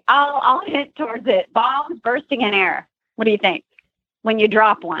say I'll hint towards it. Bombs bursting in air. What do you think when you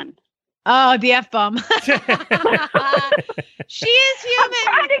drop one? Oh, the F-bomb. She is human.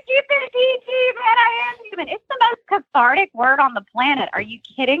 I'm trying to keep it PG, man. I am human. It's the most cathartic word on the planet. Are you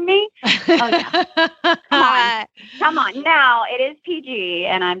kidding me? Oh, yeah. Come on. Now, it is PG,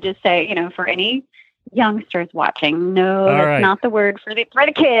 and I'm just saying, for any youngsters watching, no, that's not the word for the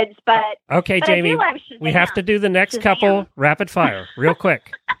kids, but... Okay, but Jamie, we have to do the next couple rapid fire real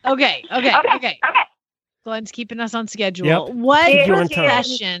quick. Okay. Glenn's keeping us on schedule. Yep.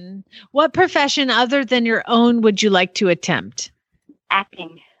 What profession other than your own would you like to attempt?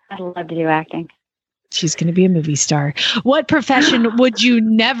 Acting. I'd love to do acting. She's going to be a movie star. What profession would you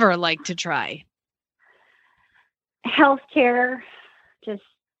never like to try? Healthcare, just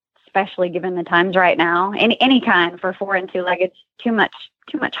especially given the times right now. Any kind for 4 and 2-legged, too much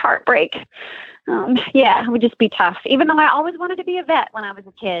heartbreak. Yeah, it would just be tough. Even though I always wanted to be a vet when I was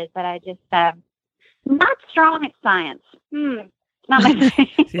a kid, but I just not strong at science. Not my thing.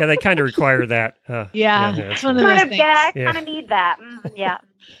 Yeah, they kind of require that. It's one of those things. Yeah, I kind of need that. Yeah.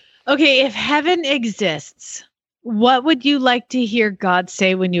 Okay, if heaven exists, what would you like to hear God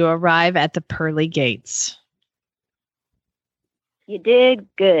say when you arrive at the pearly gates? You did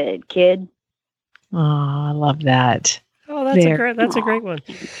good, kid. Oh, I love that. Oh, that's a great one.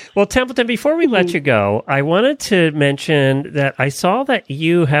 Well, Templeton, before we let you go, I wanted to mention that I saw that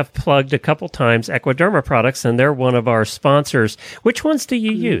you have plugged a couple times Equiderma products, and they're one of our sponsors. Which ones do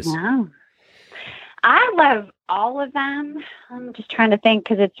you use? No. I love all of them. I'm just trying to think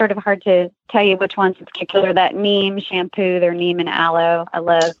because it's sort of hard to tell you which ones in particular. That neem shampoo, their neem and aloe. I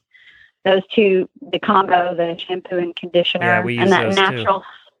love those two, the combo, the shampoo and conditioner. Yeah, we use and that those natural. too.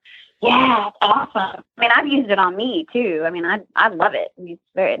 Yeah, it's awesome. I mean, I've used it on me too. I mean, I love it.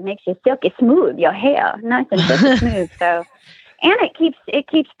 It makes you silky smooth, your hair, nice and silky smooth. So, and it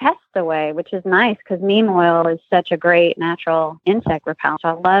keeps pests away, which is nice because neem oil is such a great natural insect repellent. So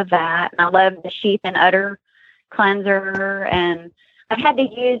I love that, and I love the sheath and udder cleanser. And I've had to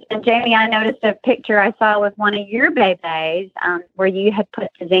use. And Jamie, I noticed a picture I saw with one of your babies where you had put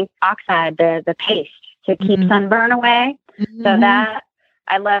the zinc oxide, the paste to keep sunburn away. Mm-hmm. So that.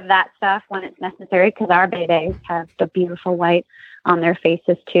 I love that stuff when it's necessary because our babies have the beautiful white on their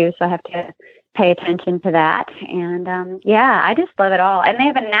faces too. So I have to pay attention to that. And I just love it all. And they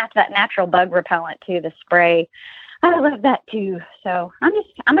have that natural bug repellent too, the spray. I love that too. So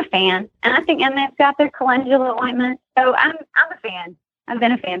I'm a fan. And I think, and they've got their calendula ointment. So I'm a fan. I've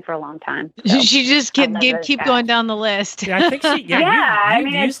been a fan for a long time. So she just keep going down the list. Yeah, I think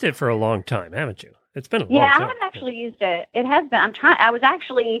you've used it for a long time, haven't you? It's been a long time. Yeah, I haven't actually used it. It has been. I was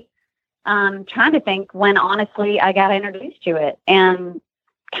actually trying to think when, honestly, I got introduced to it and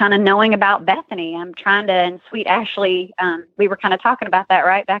kind of knowing about Bethany. And Sweet Ashley, we were kind of talking about that,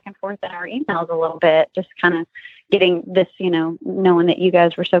 right, back and forth in our emails a little bit, just kind of getting this, knowing that you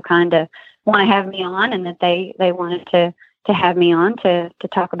guys were so kind to want to have me on and that they wanted to have me on to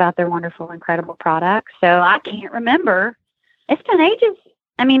talk about their wonderful, incredible products. So I can't remember. It's been ages.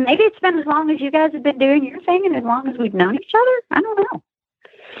 I mean, maybe it's been as long as you guys have been doing your thing and as long as we've known each other. I don't know.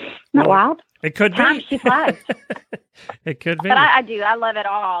 Isn't that wild? It could Time be. She flies. It could be. But I do. I love it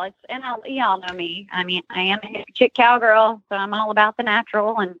all. Y'all know me. I mean, I am a chick cowgirl, so I'm all about the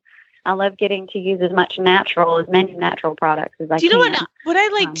natural, and I love getting to use as many natural products as I can. Do you know what I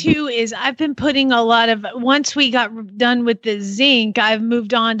like too is I've been putting a lot of, once we got done with the zinc, I've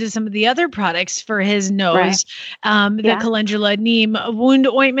moved on to some of the other products for his nose, the calendula neem wound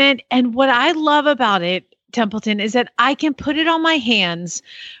ointment. And what I love about it, Templeton, is that I can put it on my hands,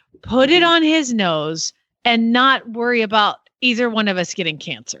 put it on his nose, and not worry about either one of us getting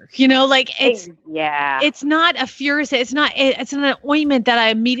cancer. It's not a furious, it's not an ointment that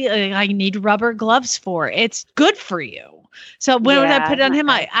I need rubber gloves for. It's good for you. So when I put it on him,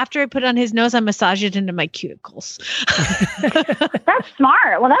 after I put it on his nose, I massage it into my cuticles. That's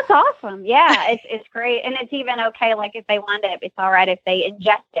smart. Well, that's awesome. Yeah, it's great. And it's even okay. Like if they wind up, it's all right if they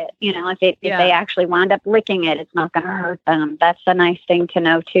ingest it, if they actually wind up licking it, it's not going to hurt them. That's a nice thing to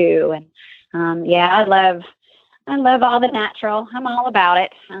know too. And I love all the natural. I'm all about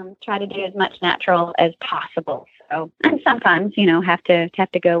it. Try to do as much natural as possible. So, and sometimes, have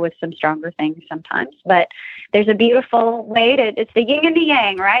to go with some stronger things sometimes. But there's a beautiful way it's the yin and the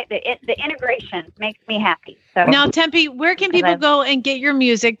yang, right? The integration makes me happy. So now, Tempe, where can people go and get your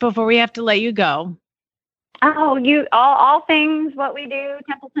music before we have to let you go? Oh, all things what we do,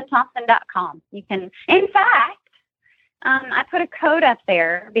 TempletonThompson.com. You can, in fact, I put a code up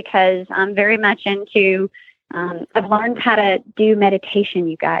there because I'm very much into. I've learned how to do meditation,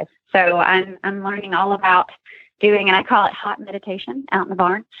 you guys. So I'm learning all about doing, and I call it hot meditation out in the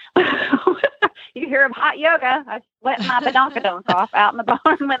barn. You hear of hot yoga. I sweat my badonkadonk off out in the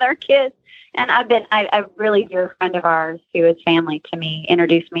barn with our kids. And a really dear friend of ours who is family to me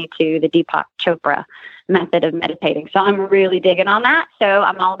introduced me to the Deepak Chopra method of meditating. So I'm really digging on that. So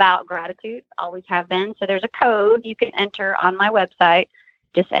I'm all about gratitude, always have been. So there's a code you can enter on my website.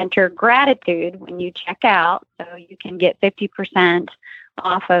 Just enter gratitude when you check out, so you can get 50%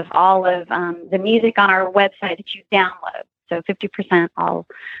 off of all of the music on our website that you download. So 50%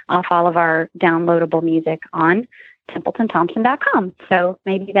 off all of our downloadable music on TempletonThompson.com. So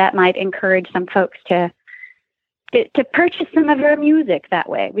maybe that might encourage some folks to to purchase some of our music that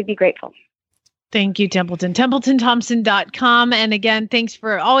way. We'd be grateful. Thank you, Templeton. TempletonThompson.com. And again, thanks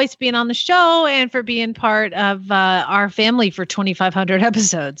for always being on the show and for being part of our family for 2,500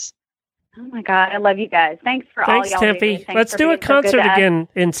 episodes. Oh my God, I love you guys. Thanks for all y'all Tempe. do. Thanks, let's do a concert again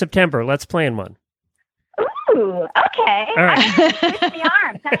in September. Let's plan one. Ooh, okay. All right. Twist the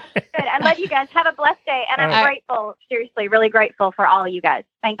arm. That's good. I love you guys. Have a blessed day. And I'm grateful, seriously, really grateful for all of you guys.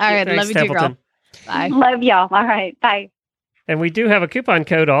 Thank you. All right, Thanks, love you too, girl. Bye. Love y'all. All right, bye. And we do have a coupon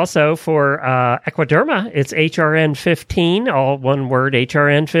code also for Equiderma. It's HRN15, all one word,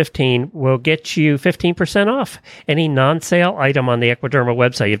 HRN15. Will get you 15% off any non-sale item on the Equiderma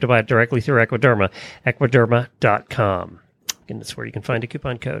website. You have to buy it directly through Equiderma, equiderma.com. And that's where you can find a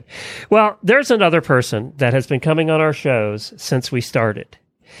coupon code. Well, there's another person that has been coming on our shows since we started.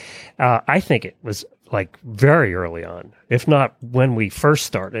 I think it was like very early on, if not when we first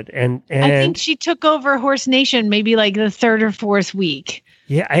started. And I think she took over Horse Nation maybe like the third or fourth week.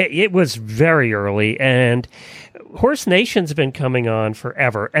 Yeah, it was very early. And Horse Nation's been coming on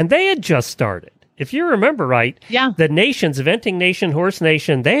forever. And they had just started. If you remember right, the nations, Eventing Nation, Horse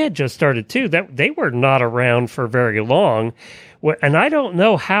Nation, they had just started too. They were not around for very long. And I don't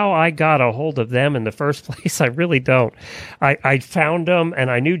know how I got a hold of them in the first place. I really don't. I found them, and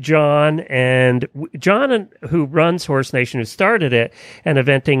I knew John, and John, who runs Horse Nation, who started it, and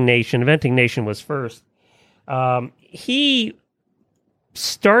Eventing Nation was first. He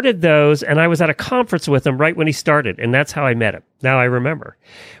started those, and I was at a conference with him right when he started, and that's how I met him. Now I remember.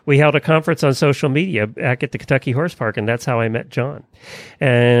 We held a conference on social media back at the Kentucky Horse Park, and that's how I met John.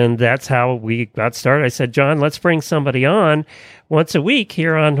 And that's how we got started. I said, John, let's bring somebody on once a week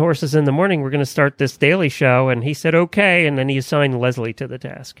here on Horses in the Morning. We're going to start this daily show. And he said, okay. And then he assigned Leslie to the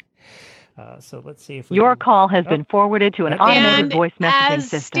task. So let's see if your call has been forwarded to an automated voice messaging as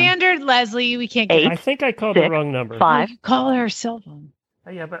system. Standard, Leslie, we can't get I think I called the wrong number. 5. Call her cell phone.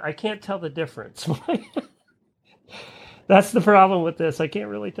 Yeah, but I can't tell the difference. That's the problem with this. I can't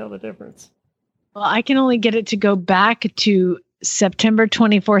really tell the difference. Well, I can only get it to go back to September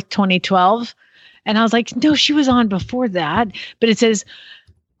 24th, 2012. And I was like, no, she was on before that. But it says,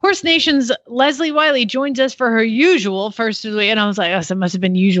 Horse Nation's Leslie Wylie joins us for her usual first of the week. And I was like, oh, so it must have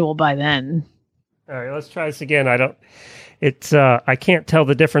been usual by then. All right, let's try this again. I can't tell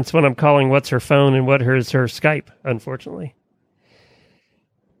the difference when I'm calling what's her phone and what is her Skype, unfortunately.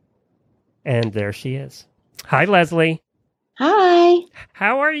 And there she is. Hi, Leslie. Hi.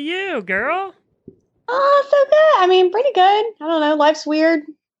 How are you, girl? Oh, so good. I mean, pretty good. I don't know. Life's weird,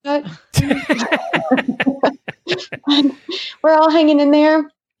 but we're all hanging in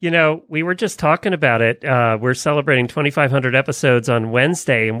there. You know, we were just talking about it. We're celebrating 2,500 episodes on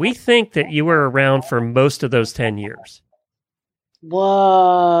Wednesday, and we think that you were around for most of those 10 years.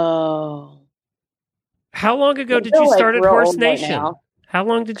 Whoa. How long ago did you start at Horse Nation? Right, how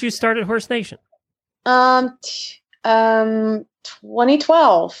long did you start at Horse Nation?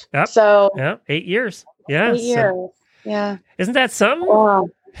 2012. Yep. So 8 years. Yeah. 8 years. Yeah. Isn't that something? Wow.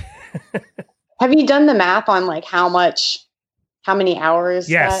 Have you done the math on like how many hours?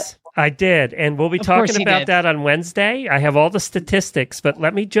 Yes, I did. And we'll be talking about that on Wednesday. I have all the statistics, but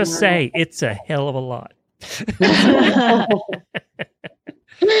let me just say it's a hell of a lot.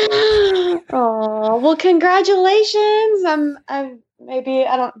 Oh, well, congratulations. Maybe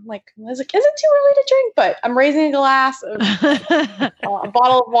I don't like, is it too early to drink? But I'm raising a glass of a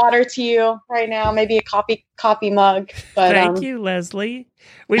bottle of water to you right now, maybe a coffee mug. But thank you, Leslie.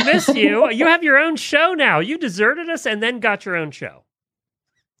 We miss you. You have your own show now. You deserted us and then got your own show.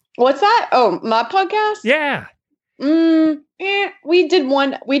 What's that? Oh, my podcast? Yeah. We did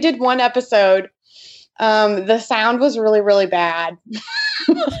one episode. The sound was really, really bad.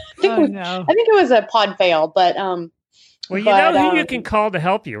 I think it was a pod fail, but well, you know who you can call to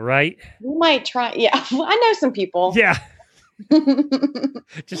help you, right? We might try. Yeah, I know some people. Yeah.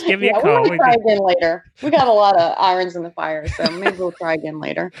 Just give me a call. We'll try again later. We got a lot of irons in the fire, so maybe we'll try again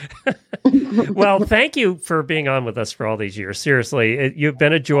later. Well, thank you for being on with us for all these years. Seriously, you've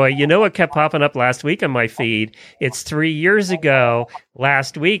been a joy. You know what kept popping up last week on my feed? It's 3 years ago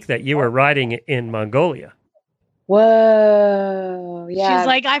last week that you were riding in Mongolia. Whoa. Yeah. She's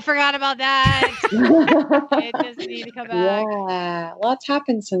like, I forgot about that. It doesn't need to come back. Yeah. Lots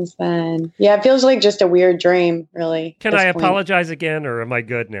happened since then. Yeah. It feels like just a weird dream, really. Can I apologize again, or am I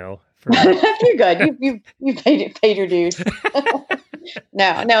good now? You're good. You paid your dues.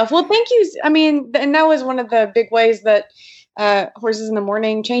 No. Well, thank you. I mean, and that was one of the big ways that Horses in the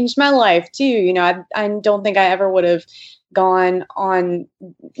Morning changed my life too. You know, I don't think I ever would have gone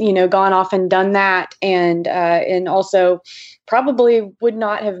off and done that. And also probably would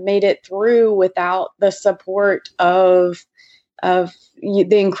not have made it through without the support of the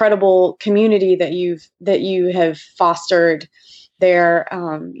incredible community that you have fostered there.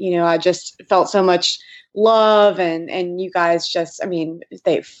 You know, I just felt so much love and you guys just, I mean,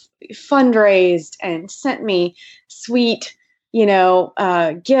 they fundraised and sent me sweet, you know,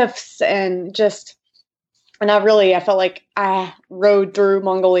 gifts and just, and I felt like I rode through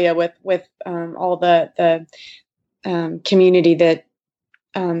Mongolia with all the community that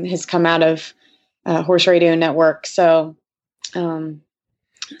has come out of Horse Radio Network. So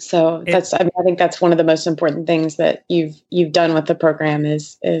that's, I think that's one of the most important things that you've done with the program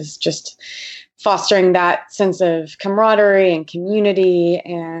is just fostering that sense of camaraderie and community.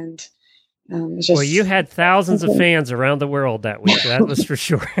 And just, well, you had thousands of fans around the world that week. That was for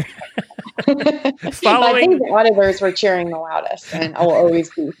sure. I think the auditors were cheering the loudest, and I will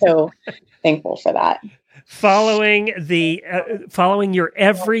always be so thankful for that. Following your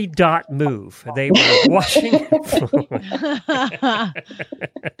every dot move, they were watching.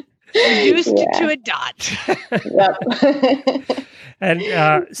 Reduced to a dot. Yep.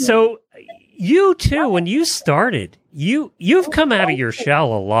 And so you too, when you started, you've come out of your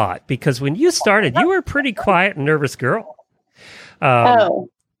shell a lot, because when you started, you were a pretty quiet and nervous girl.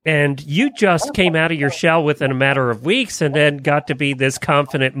 And you just came out of your shell within a matter of weeks and then got to be this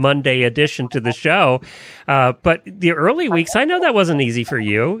confident Monday addition to the show. But the early weeks, I know that wasn't easy for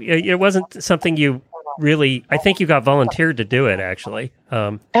you. It wasn't something you really, I think you got volunteered to do it, actually.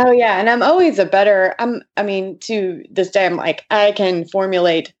 Oh, yeah. And I'm always to this day, I'm like, I can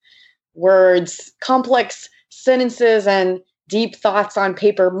formulate words, complex sentences, and deep thoughts on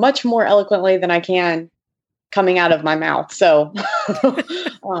paper much more eloquently than I can coming out of my mouth. So,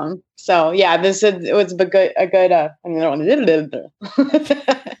 yeah, it was a good,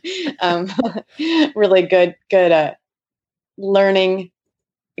 really good learning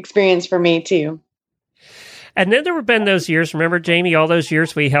experience for me too. And then there have been those years, remember, Jamie, all those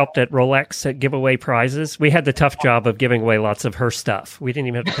years we helped at Rolex give away prizes. We had the tough job of giving away lots of her stuff. We didn't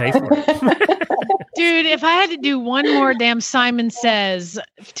even have to pay for it. Dude, if I had to do one more damn Simon Says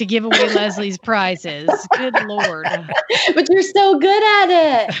to give away Leslie's prizes, good Lord. But you're so good at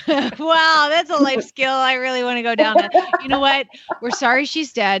it. Wow, that's a life skill I really want to go down. You know what? We're sorry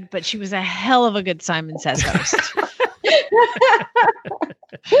she's dead, but she was a hell of a good Simon Says host.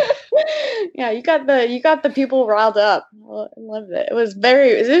 Yeah, you got the people riled up. I loved it. It was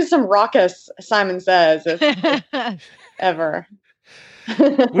some raucous Simon Says, if ever.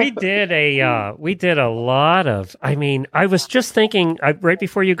 We did a lot of, I was just thinking, right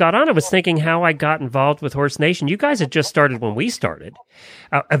before you got on, I was thinking how I got involved with Horse Nation. You guys had just started when we started.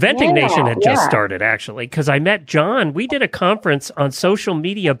 Eventing Nation had just started, actually, because I met John. We did a conference on social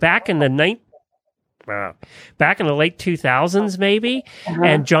media back in the late 2000s, maybe. Uh-huh.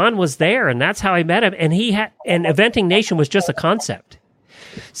 And John was there, and that's how I met him. And and Eventing Nation was just a concept.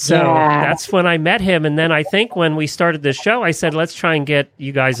 So that's when I met him. And then I think when we started this show, I said, let's try and get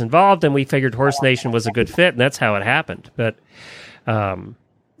you guys involved. And we figured Horse Nation was a good fit. And that's how it happened. But,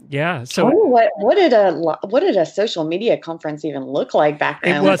 yeah. So what did a social media conference even look like back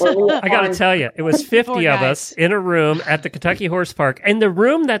then? It was, I got to tell you, it was 50 of us in a room at the Kentucky Horse Park. And the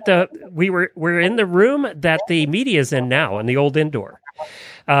room that we're in the room that the media's in now, in the old indoor.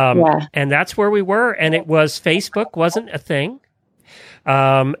 And that's where we were. And it was, Facebook wasn't a thing.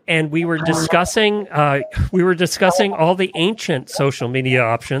 And we were discussing all the ancient social media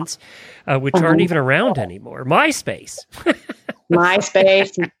options, which aren't even around anymore. MySpace,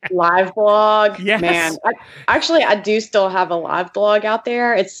 live blog. Yes. Man, I do still have a live blog out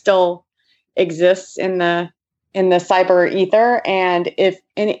there. It still exists in the cyber ether. And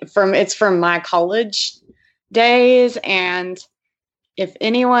it's from my college days. And if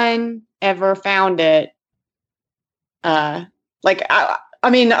anyone ever found it, let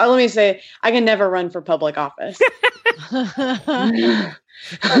me say, I can never run for public office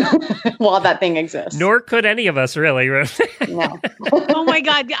while that thing exists. Nor could any of us, really. No. Oh my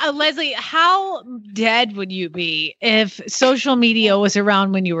God, Leslie, how dead would you be if social media was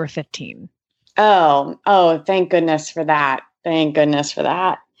around when you were 15? Oh, thank goodness for that.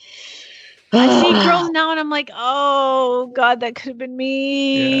 I see girls now and I'm like, oh God, that could have been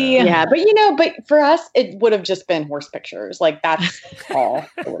me. Yeah. But for us, it would have just been horse pictures. Like that's all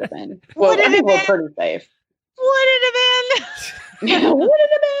it would have been. Well, I think we're pretty safe. Would it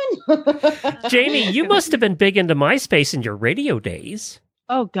have been? Jamie, you must have been big into MySpace in your radio days.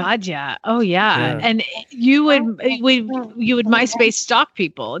 Oh God, yeah. Oh yeah. And you would MySpace stalk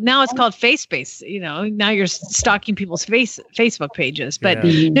people. Now it's called FaceSpace. Now you're stalking people's Facebook pages. But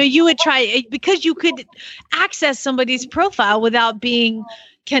no, you would try because you could access somebody's profile without being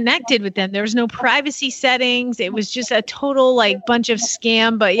connected with them. There was no privacy settings. It was just a total bunch of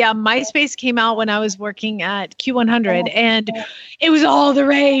scam. But yeah, MySpace came out when I was working at Q100, and it was all the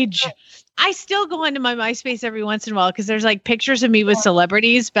rage. I still go into my MySpace every once in a while because there's pictures of me with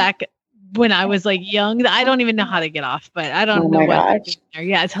celebrities back when I was young. I don't even know how to get off, but I don't know what.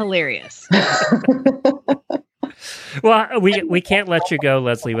 Yeah, it's hilarious. Well, we can't let you go,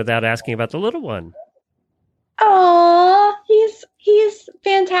 Leslie, without asking about the little one. Oh, he's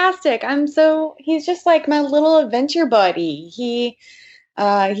fantastic. He's just like my little adventure buddy.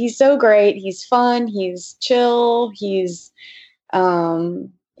 He's so great. He's fun. He's chill. He's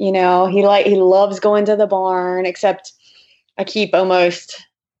he loves going to the barn, except I keep I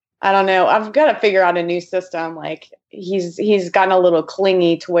don't know. I've got to figure out a new system. He's gotten a little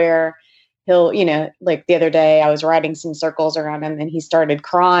clingy to where he'll, the other day I was riding some circles around him and he started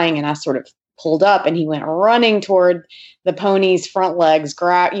crying and I sort of pulled up and he went running toward the pony's front legs,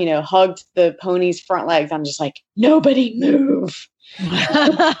 hugged the pony's front legs. I'm just like, nobody move.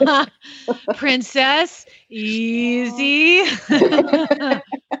 Princess, easy.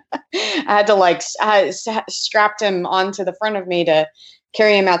 I had to strapped him onto the front of me to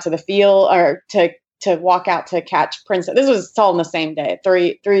carry him out to the field or to walk out to catch Princess. This was all in the same day,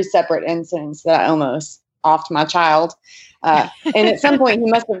 three separate incidents that I almost offed my child. And at some point he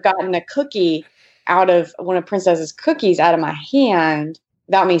must have gotten a cookie out of one of Princess's cookies out of my hand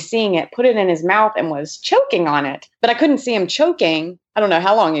without me seeing it, put it in his mouth and was choking on it. But I couldn't see him choking. I don't know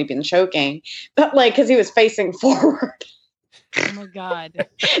how long he'd been choking, but because he was facing forward. Oh my God.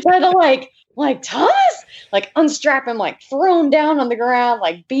 So I had to Thomas, unstrap him, throw him down on the ground,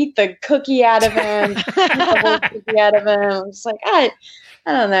 beat the cookie out of him, I'm just I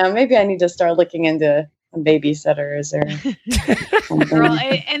don't know. Maybe I need to start looking into babysitters or Girl,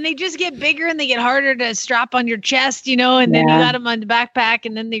 and they just get bigger and they get harder to strap on your chest, and then you got them on the backpack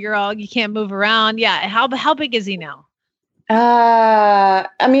and then you can't move around. Yeah. How big is he now? I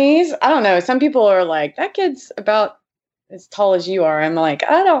I don't know. Some people are like, that kid's about as tall as you are. I'm like,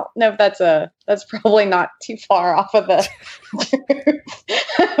 I don't know if that's probably not too far off of the truth.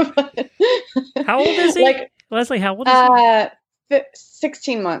 How old is he? Leslie, how old is he?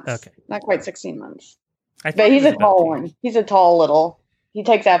 16 months. Okay. Not quite 16 months. But he's a tall one. He's a tall little. He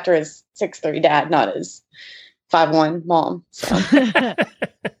takes after his 6'3" dad, not his 5'1" mom. So.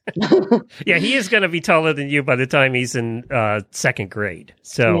 Yeah, he is going to be taller than you by the time he's in second grade.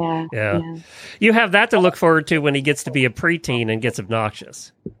 So, yeah. You have that to look forward to when he gets to be a preteen and gets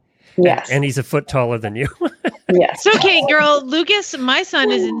obnoxious. Yes. And he's a foot taller than you. Yes. So, okay, girl, Lucas, my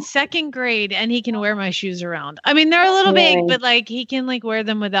son is in second grade and he can wear my shoes around. I mean, they're a little big, but he can wear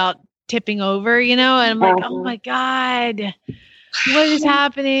them without tipping over, and I'm like, oh my God, what is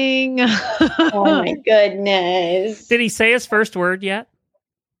happening? Oh my goodness. Did he say his first word yet?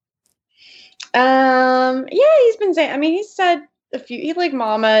 Yeah, he's been saying, he said a few, he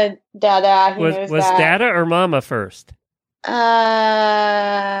mama, dada. Was dada or mama first? Don't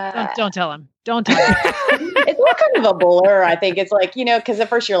tell him. Don't tell him. It's all kind of a blur. I think it's because at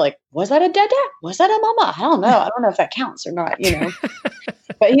first you're like, was that a dada? Was that a mama? I don't know. I don't know if that counts or not,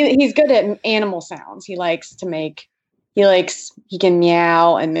 But he's good at animal sounds. He can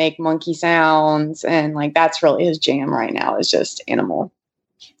meow and make monkey sounds. And that's really his jam right now is just animal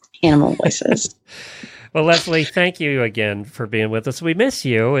voices. Well, Leslie, thank you again for being with us. We miss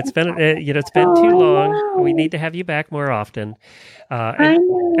you. It's been, it's been too long. We need to have you back more often.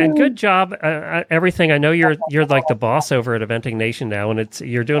 And good job. Everything. I know you're the boss over at Eventing Nation now, and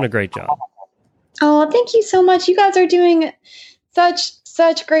you're doing a great job. Oh, thank you so much. You guys are doing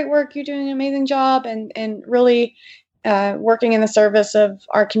such great work. You're doing an amazing job and really working in the service of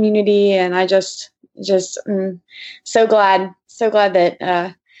our community. And I just so glad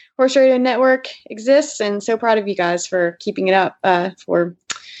that Horse Radio Network exists, and so proud of you guys for keeping it up.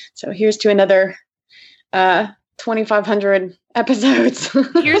 So here's to another 2,500 episodes.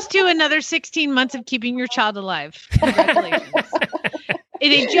 Here's to another 16 months of keeping your child alive. Congratulations.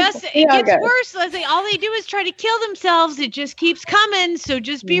 It gets worse, Leslie. All they do is try to kill themselves. It just keeps coming. So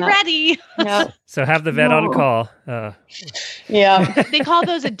just be ready. Yep. So have the vet on call. Yeah. They call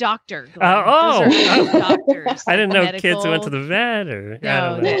those a doctor. Doctors. I didn't know kids went to the vet or.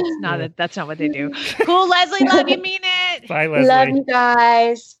 No, that's not what they do. Cool, Leslie. Love you. Mean it. Bye, Leslie. Love you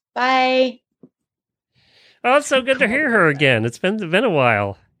guys. Bye. Oh, it's so good to hear her again. It's been a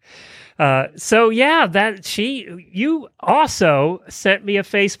while. You also sent me a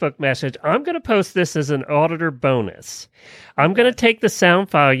Facebook message. I'm going to post this as an auditor bonus. I'm going to take the sound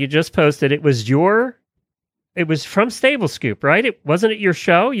file you just posted. It was from Stable Scoop, right? Wasn't it your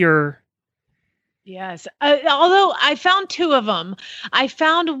show? Yes. Although I found two of them. I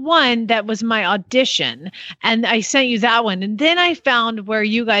found one that was my audition, and I sent you that one. And then I found where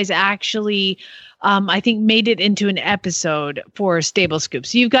you guys actually, I think, made it into an episode for Stable Scoop.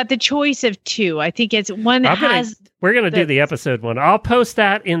 So you've got the choice of two. I think it's one we're going to do the episode one. I'll post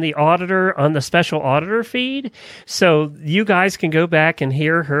that in the on the special auditor feed, so you guys can go back and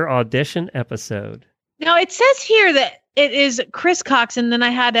hear her audition episode. Now, it says here that it is Chris Cox, and then I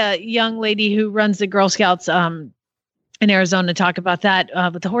had a young lady who runs the Girl Scouts in Arizona talk about that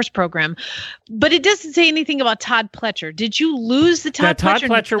with the horse program. But it doesn't say anything about Todd Pletcher. Did you lose the Todd Pletcher? The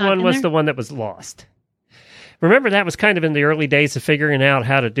Todd Pletcher one was the one that was lost. Remember, that was kind of in the early days of figuring out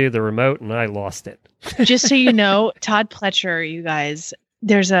how to do the remote, and I lost it. Just so you know, Todd Pletcher, you guys,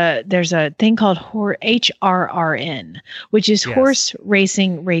 there's a thing called HRRN, which is Horse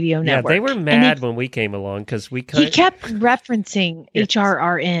Racing Radio Network. Yeah, they were mad when we came along because he kept referencing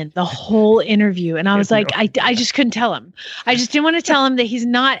HRRN the whole interview, and I was like, I just couldn't tell him. I just didn't want to tell him that he's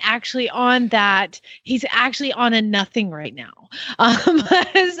not actually on that. He's actually on a nothing right now.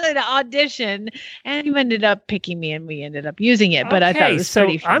 As an audition, and he ended up picking me, and we ended up using it. But I thought it was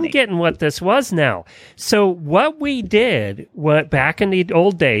pretty funny. I'm getting what this was now. So what we did, back in the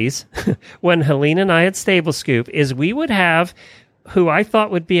old days, when Helene and I had Stable Scoop, is we would have who I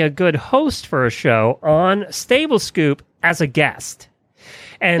thought would be a good host for a show on Stable Scoop as a guest.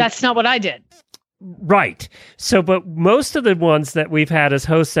 And that's not what I did. Right. So, but most of the ones that we've had as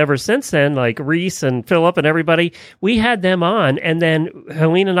hosts ever since then, like Reese and Philip and everybody, we had them on. And then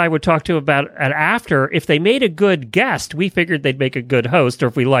Helene and I would talk to about it after. If they made a good guest, we figured they'd make a good host, or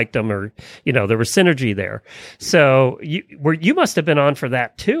if we liked them, or, there was synergy there. So you must have been on for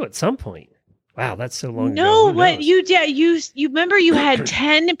that too at some point. Wow, that's so long ago. No, what you remember you had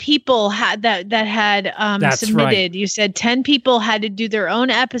 10 people that had submitted. Right. You said 10 people had to do their own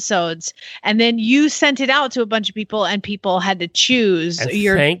episodes, and then you sent it out to a bunch of people, and people had to choose. And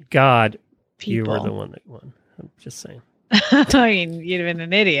thank God you were the one that won. I'm just saying. I mean, you'd have been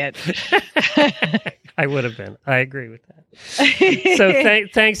an idiot. I would have been. I agree with that. So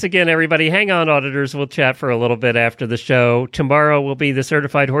thanks again, everybody. Hang on, auditors. We'll chat for a little bit after the show. Tomorrow will be the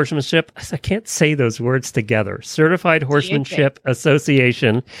Certified Horsemanship. I can't say those words together. Certified Horsemanship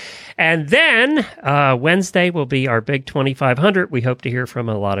Association. And then Wednesday will be our big 2500. We hope to hear from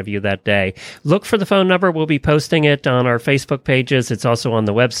a lot of you that day. Look for the phone number. We'll be posting it on our Facebook pages. It's also on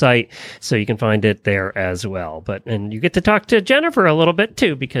the website, so you can find it there as well. And you get to talk to Jennifer a little bit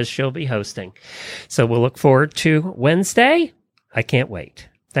too, because she'll be hosting. So we'll look forward to Wednesday. I can't wait.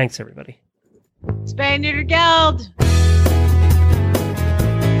 Thanks, everybody. Spaniard Guild.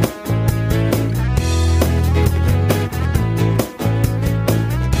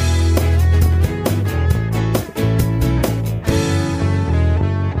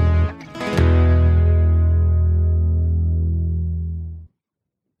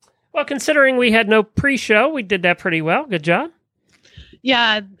 Well, considering we had no pre-show, we did that pretty well. Good job.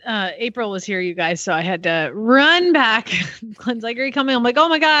 Yeah, April was here, you guys, so I had to run back. Glenn's like, are you coming? I'm like, oh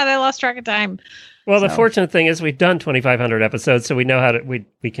my God, I lost track of time. Well, the fortunate thing is we've done 2,500 episodes, so we know how to,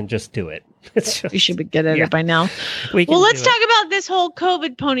 we can just do it. We should be good at it by now. Well, let's talk about this whole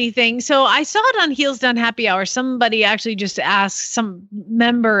COVID pony thing. So I saw it on Heels Down Happy Hour. Somebody actually just asked, some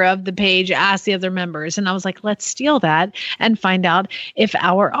member of the page asked the other members, and I was like, let's steal that and find out if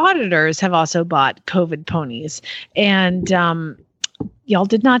our auditors have also bought COVID ponies. And y'all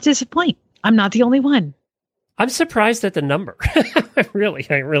did not disappoint. I'm not the only one. I'm surprised at the number. I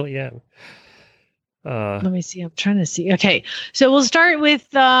really am. Let me see. I'm trying to see. Okay. So we'll start with,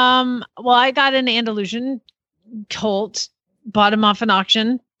 I got an Andalusian colt, bought him off an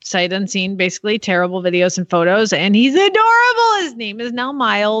auction, sight unseen, basically terrible videos and photos. And he's adorable. His name is now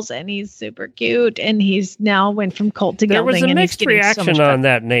Miles, and he's super cute. And he's now went from colt to gelding. There was a mixed reaction on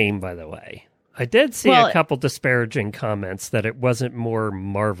that name, by the way. I did see a couple disparaging comments that it wasn't more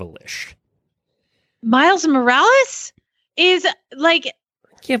Marvel-ish. Miles Morales is like,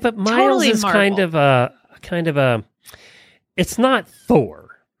 yeah, but Miles totally is Marvel. kind of a, it's not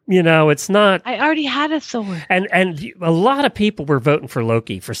Thor, it's not. I already had a Thor. And a lot of people were voting for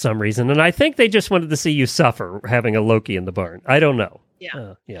Loki for some reason. And I think they just wanted to see you suffer having a Loki in the barn. I don't know.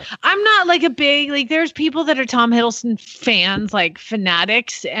 Yeah. Yeah. I'm not like a big, like there's people that are Tom Hiddleston fans, like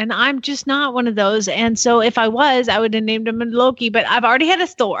fanatics, and I'm just not one of those. And so if I was, I would have named him a Loki, but I've already had a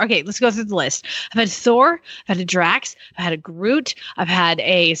Thor. Okay, let's go through the list. I've had a Thor, I've had a Drax, I've had a Groot, I've had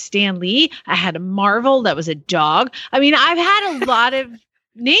a Stan Lee, I had a Marvel that was a dog. I mean, I've had a lot of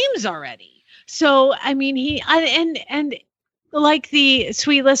names already. So, I mean, and like the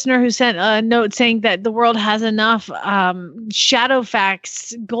sweet listener who sent a note saying that the world has enough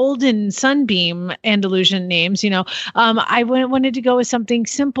Shadowfax, Golden Sunbeam, Andalusian names, I wanted to go with something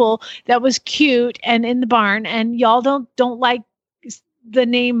simple that was cute and in the barn. And y'all don't like the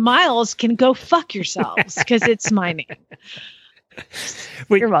name Miles, can go fuck yourselves because it's my name.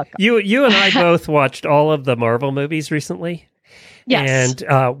 Wait, you're welcome. You and I both watched all of the Marvel movies recently. Yes.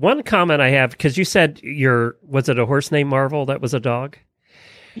 And one comment I have, because you said was it a horse named Marvel that was a dog?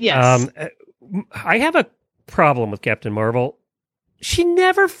 Yes. I have a problem with Captain Marvel. She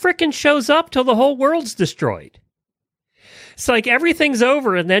never frickin' shows up till the whole world's destroyed. It's like everything's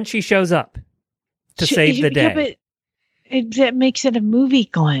over and then she shows up to save the day. Yeah, but it makes it a movie,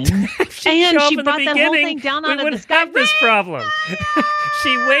 Glenn. And she brought that whole thing down out of the sky. Have this problem.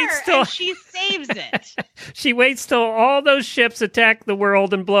 She waits till she saves it. She waits till all those ships attack the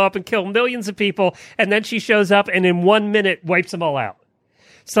world and blow up and kill millions of people, and then she shows up and in 1 minute wipes them all out.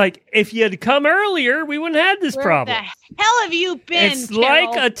 It's like, if you had come earlier, we wouldn't have this problem. Where the hell have you been, It's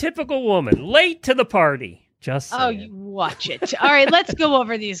Carol? like a typical woman, late to the party. Just saying. Oh, you watch it. All right, let's go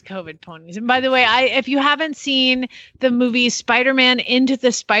over these COVID ponies. And by the way, if you haven't seen the movie Spider-Man Into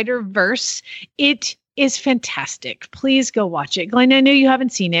the Spider-Verse, it is fantastic. Please go watch it. Glenn, I know you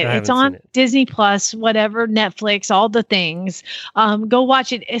haven't seen it. It's on Disney Plus, whatever, Netflix, all the things. Go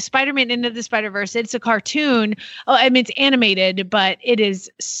watch it. It's Spider-Man Into the Spider-Verse. It's a cartoon. Oh, I mean, it's animated, but it is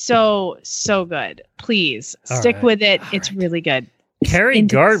so, so good. Please stick with it. It's really good. Carrie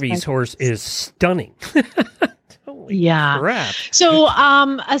Garvey's horse is stunning. Holy crap. So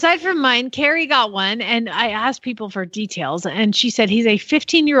aside from mine, Carrie got one, and I asked people for details, and she said he's a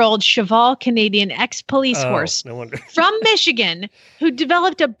 15-year-old Cheval Canadian ex-police horse no wonder. from Michigan who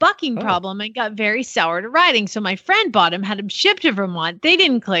developed a bucking problem and got very sour to riding. So my friend bought him, had him shipped to Vermont. They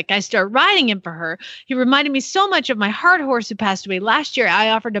didn't click. I started riding him for her. He reminded me so much of my hard horse who passed away last year. I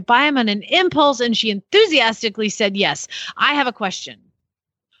offered to buy him on an impulse, and she enthusiastically said yes. I have a question.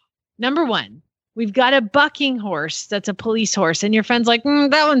 Number one, we've got a bucking horse that's a police horse, and your friend's like,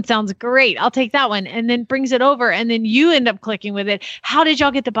 that one sounds great. I'll take that one, and then brings it over, and then you end up clicking with it. How did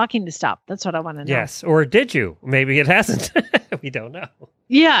y'all get the bucking to stop? That's what I want to know. Yes, or did you? Maybe it hasn't. We don't know.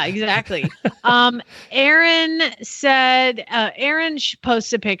 Yeah, exactly. Erin said, Erin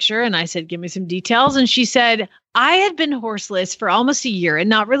posts a picture, and I said, give me some details. And she said, I had been horseless for almost a year and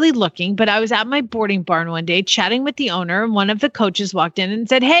not really looking, but I was at my boarding barn one day chatting with the owner, and one of the coaches walked in and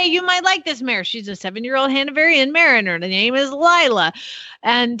said, hey, you might like this mare. She's a 7-year-old Hanoverian mare, and her name is Lila.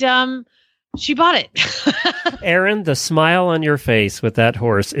 And she bought it. Erin, the smile on your face with that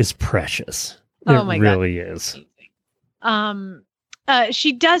horse is precious. Oh my God. It really is.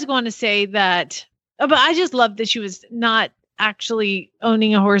 She does go on to say that, but I just love that she was not actually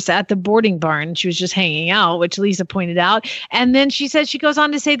owning a horse at the boarding barn. She was just hanging out, which Lisa pointed out. And then she goes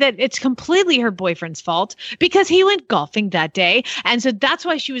on to say that it's completely her boyfriend's fault because he went golfing that day. And so that's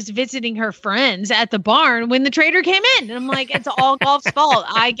why she was visiting her friends at the barn when the trader came in. And I'm like, it's all golf's fault.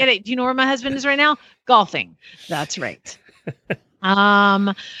 I get it. Do you know where my husband is right now? Golfing. That's right.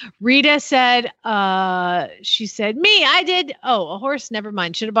 Rita said, she said, me, I did. Oh, a horse. Never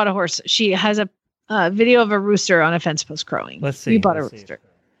mind. Should have bought a horse. She has a video of a rooster on a fence post crowing. Let's see. You bought a rooster.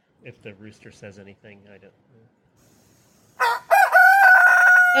 If the rooster says anything, I don't.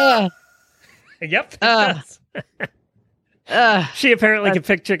 Yep. It does. She apparently can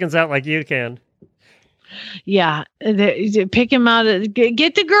pick chickens out like you can. Yeah. Pick him out.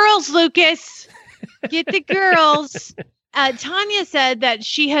 Get the girls, Lucas. Get the girls. Tanya said that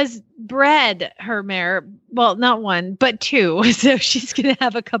she has bred her mare. Well, not one, but two. So she's going to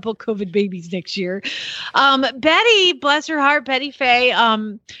have a couple COVID babies next year. Betty, bless her heart, Betty Faye.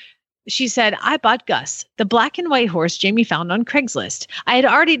 She said, I bought Gus, the black and white horse Jamie found on Craigslist. I had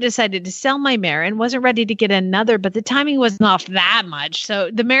already decided to sell my mare and wasn't ready to get another, but the timing wasn't off that much. So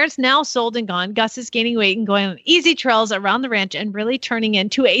the mare's now sold and gone. Gus is gaining weight and going on easy trails around the ranch and really turning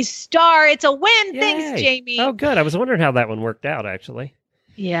into a star. It's a win. Yay. Thanks, Jamie. Oh, good. I was wondering how that one worked out, actually.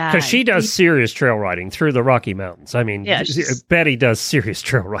 Yeah. Because she does serious trail riding through the Rocky Mountains. I mean, Betty does serious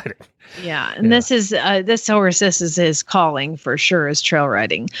trail riding. Yeah. And this horse, this is his calling for sure, is trail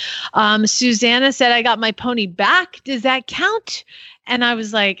riding. Susanna said, I got my pony back. Does that count? And I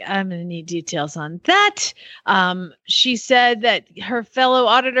was like, I'm going to need details on that. She said that her fellow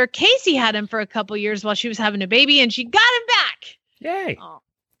auditor, Casey, had him for a couple years while she was having a baby, and she got him back. Yay. Oh,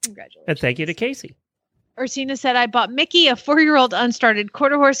 congratulations. And thank you to Casey. Ursina said, I bought Mickey a 4-year-old unstarted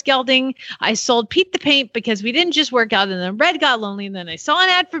quarter horse gelding. I sold Pete the paint because we didn't just work out, and then Red got lonely, and then I saw an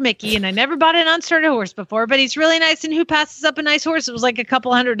ad for Mickey, and I never bought an unstarted horse before, but he's really nice, and who passes up a nice horse? It was like a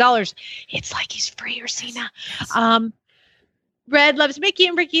couple $100. It's like he's free, Ursina. Yes. Red loves Mickey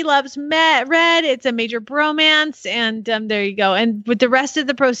and Ricky loves Red. It's a major bromance. And there you go. And with the rest of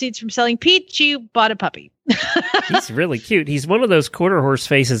the proceeds from selling Pete, she bought a puppy. He's really cute. He's one of those quarter horse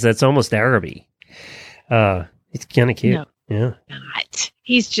faces that's almost Araby. It's kind of cute. No, not.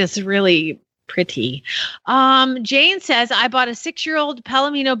 He's just really pretty. Jane says, I bought a 6-year-old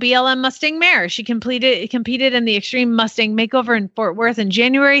Palomino BLM Mustang mare. She competed in the Extreme Mustang Makeover in Fort Worth in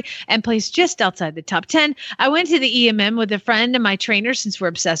January and placed just outside the top 10. I went to the EMM with a friend and my trainer, since we're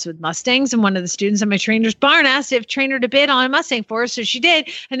obsessed with Mustangs, and one of the students in my trainer's barn asked if trainer to bid on a Mustang for her, so she did,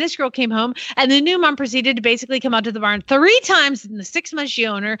 and this girl came home, and the new mom proceeded to basically come out to the barn 3 times in the 6 months she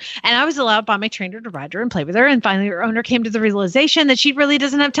owned her, and I was allowed by my trainer to ride her and play with her, and finally her owner came to the realization that she really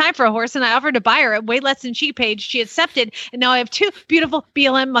doesn't have time for a horse, and I offered to buy her at way less than she paid. She accepted, and now I have 2 beautiful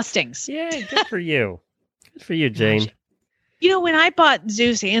BLM Mustangs. Yay, good for you. Good for you, Jane. You know, when I bought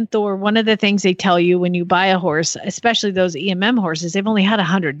Zeus and Thor, one of the things they tell you when you buy a horse, especially those EMM horses, they've only had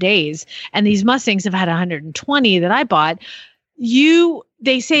 100 days, and these Mustangs have had 120 that I bought.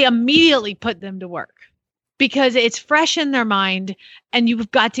 They say immediately put them to work, because it's fresh in their mind and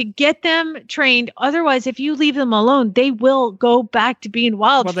you've got to get them trained. Otherwise, if you leave them alone, they will go back to being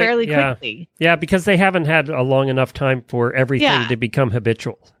wild fairly quickly. Yeah, because they haven't had a long enough time for everything to become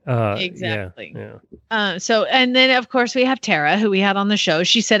habitual. Exactly. Yeah. And then, of course, we have Tara, who we had on the show.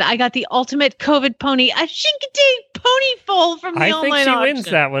 She said, I got the ultimate COVID pony, a Chincoteague pony foal from the online auction. I think she wins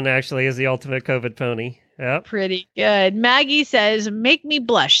that one, actually, as the ultimate COVID pony. Yep. Pretty good. Maggie says, make me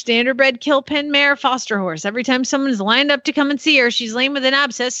blush. Standardbred kill pen mare foster horse. Every time someone's lined up to come and see her, she's lame with an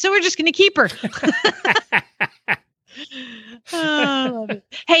abscess, so we're just going to keep her. I love it.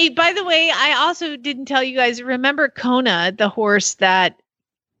 Hey, by the way, I also didn't tell you guys, remember Kona, the horse that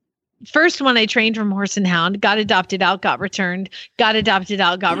first one I trained from Horse and Hound, got adopted out, got returned, got adopted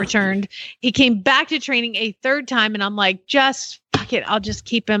out, got returned. He came back to training a 3rd time, and I'm like, just fuck it. I'll just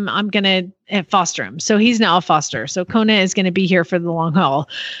keep him. I'm going to foster him. So he's now a foster. So Kona is going to be here for the long haul.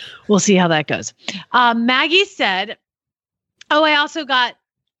 We'll see how that goes. Maggie said, I also got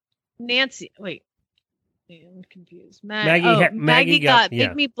Nancy. Wait. I'm confused. Maggie got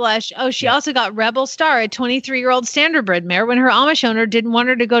Make Me Blush. Oh, she also got Rebel Star, a 23-year-old standardbred mare, when her Amish owner didn't want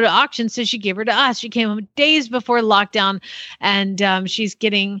her to go to auction, so she gave her to us. She came home days before lockdown, and she's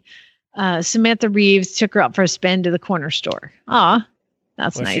getting Samantha Reeves took her out for a spin to the corner store. Aw,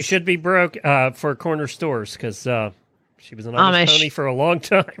 that's nice. She should be broke for corner stores because she was an Amish pony for a long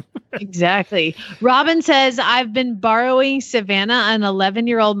time. Exactly. Robin says, I've been borrowing Savannah, an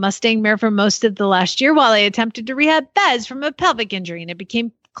 11-year-old Mustang mare, for most of the last year while I attempted to rehab Fez from a pelvic injury, and it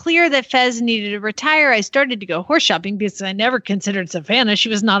became clear that Fez needed to retire. I started to go horse shopping because I never considered Savannah. She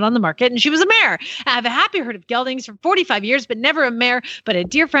was not on the market, and she was a mare. I have a happy herd of geldings for 45 years, but never a mare. But a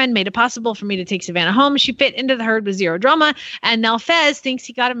dear friend made it possible for me to take Savannah home. She fit into the herd with zero drama, and now Fez thinks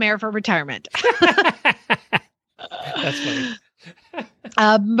he got a mare for retirement. That's funny.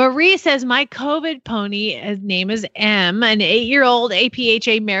 Marie says, my COVID pony, his name is M, an 8-year-old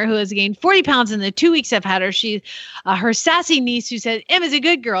APHA mare who has gained 40 pounds in the 2 weeks I've had her. She, her sassy niece who said, M is a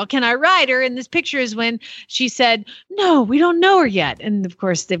good girl. Can I ride her? And this picture is when she said, no, we don't know her yet. And of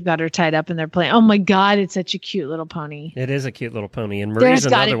course they've got her tied up and they're playing. Oh my God, it's such a cute little pony. It is a cute little pony. And Marie's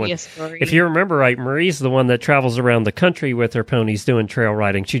another one. If you remember right, Marie's the one that travels around the country with her ponies doing trail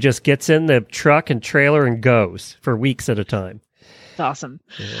riding. She just gets in the truck and trailer and goes for weeks at a time. Awesome.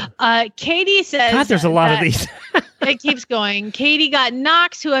 Yeah. Katie says, God, there's a lot of these. It keeps going. Katie got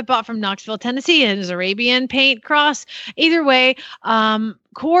Knox, who I bought from Knoxville, Tennessee. It is Arabian paint cross. Either way,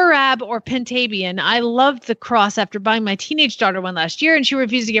 Korab or Pentabian. I loved the cross after buying my teenage daughter one last year, and she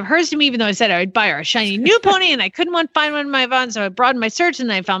refused to give hers to me, even though I said I would buy her a shiny new pony, and I couldn't find one in my van, so I broadened my search,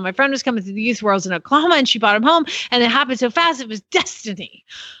 and I found my friend was coming through the youth worlds in Oklahoma, and she bought him home, and it happened so fast, it was destiny.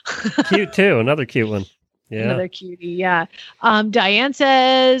 Cute, too. Another cute one. Yeah. Another cutie. Yeah. Diane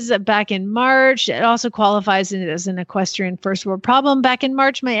says back in March, it also qualifies as an equestrian first world problem. Back in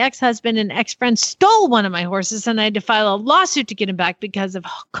March, my ex-husband and ex-friend stole one of my horses and I had to file a lawsuit to get him back because of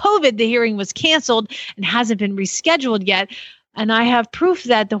COVID. The hearing was canceled and hasn't been rescheduled yet. And I have proof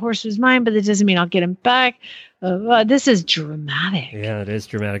that the horse was mine, but that doesn't mean I'll get him back. This is dramatic. Yeah, it is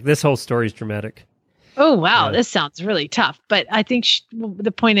dramatic. This whole story is dramatic. Oh, wow. Yeah. This sounds really tough. But I think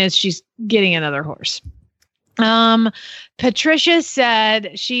the point is she's getting another horse. Patricia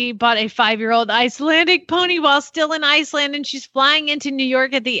said she bought a 5-year-old Icelandic pony while still in Iceland, and she's flying into New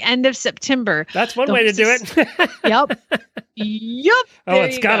York at the end of September. That's one way to do it. Yep. Yep. Oh,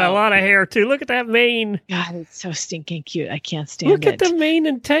 it's got a lot of hair, too. Look at that mane. God, it's so stinking cute. I can't stand Look it. at the mane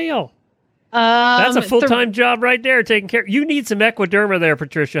and tail. That's a full-time job right there, taking care. You need some equiderma there,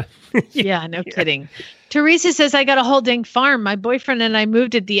 Patricia. Yeah, no kidding. Teresa says, I got a whole dang farm. My boyfriend and I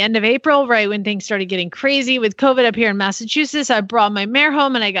moved at the end of April, right when things started getting crazy with COVID up here in Massachusetts. I brought my mare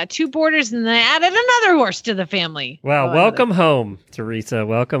home and I got 2 boarders and then I added another horse to the family. Well, welcome home, Teresa.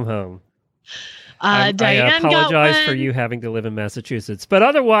 Welcome home. Diane I apologize got for you having to live in Massachusetts, but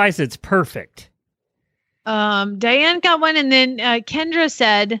otherwise it's perfect. Diane got one, and then Kendra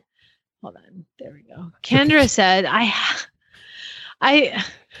said, hold on, there we go. Kendra said,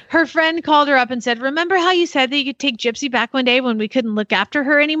 her friend called her up and said, remember how you said that you could take Gypsy back one day when we couldn't look after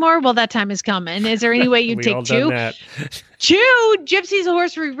her anymore? Well, that time has come. And is there any way you'd take Chew? Chew, Gypsy's a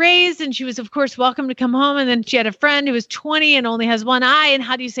horse we raised, and she was, of course, welcome to come home. And then she had a friend who was 20 and only has one eye. And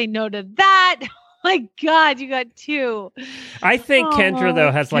how do you say no to that? My God, you got 2. I think Kendra,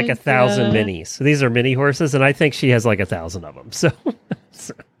 though, has like 1,000 minis. So these are mini horses, and I think she has like 1,000 of them. So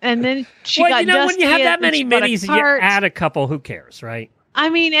and then she got Dusty, when you have that many minis, you add a couple. Who cares, right? I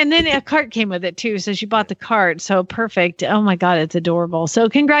mean, and then a cart came with it too. So she bought the cart. So perfect. Oh my God, it's adorable. So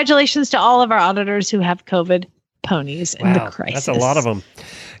congratulations to all of our auditors who have COVID ponies in the crisis. That's a lot of them.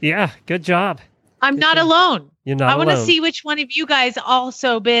 Yeah, good job. I'm not alone. You're not alone. I want to see which one of you guys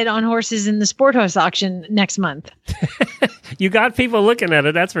also bid on horses in the sport horse auction next month. You got people looking at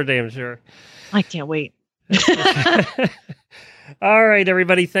it. That's for damn sure. I can't wait. All right,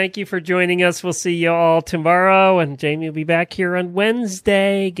 everybody. Thank you for joining us. We'll see you all tomorrow. And Jamie will be back here on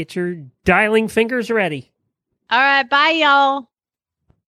Wednesday. Get your dialing fingers ready. All right. Bye, y'all.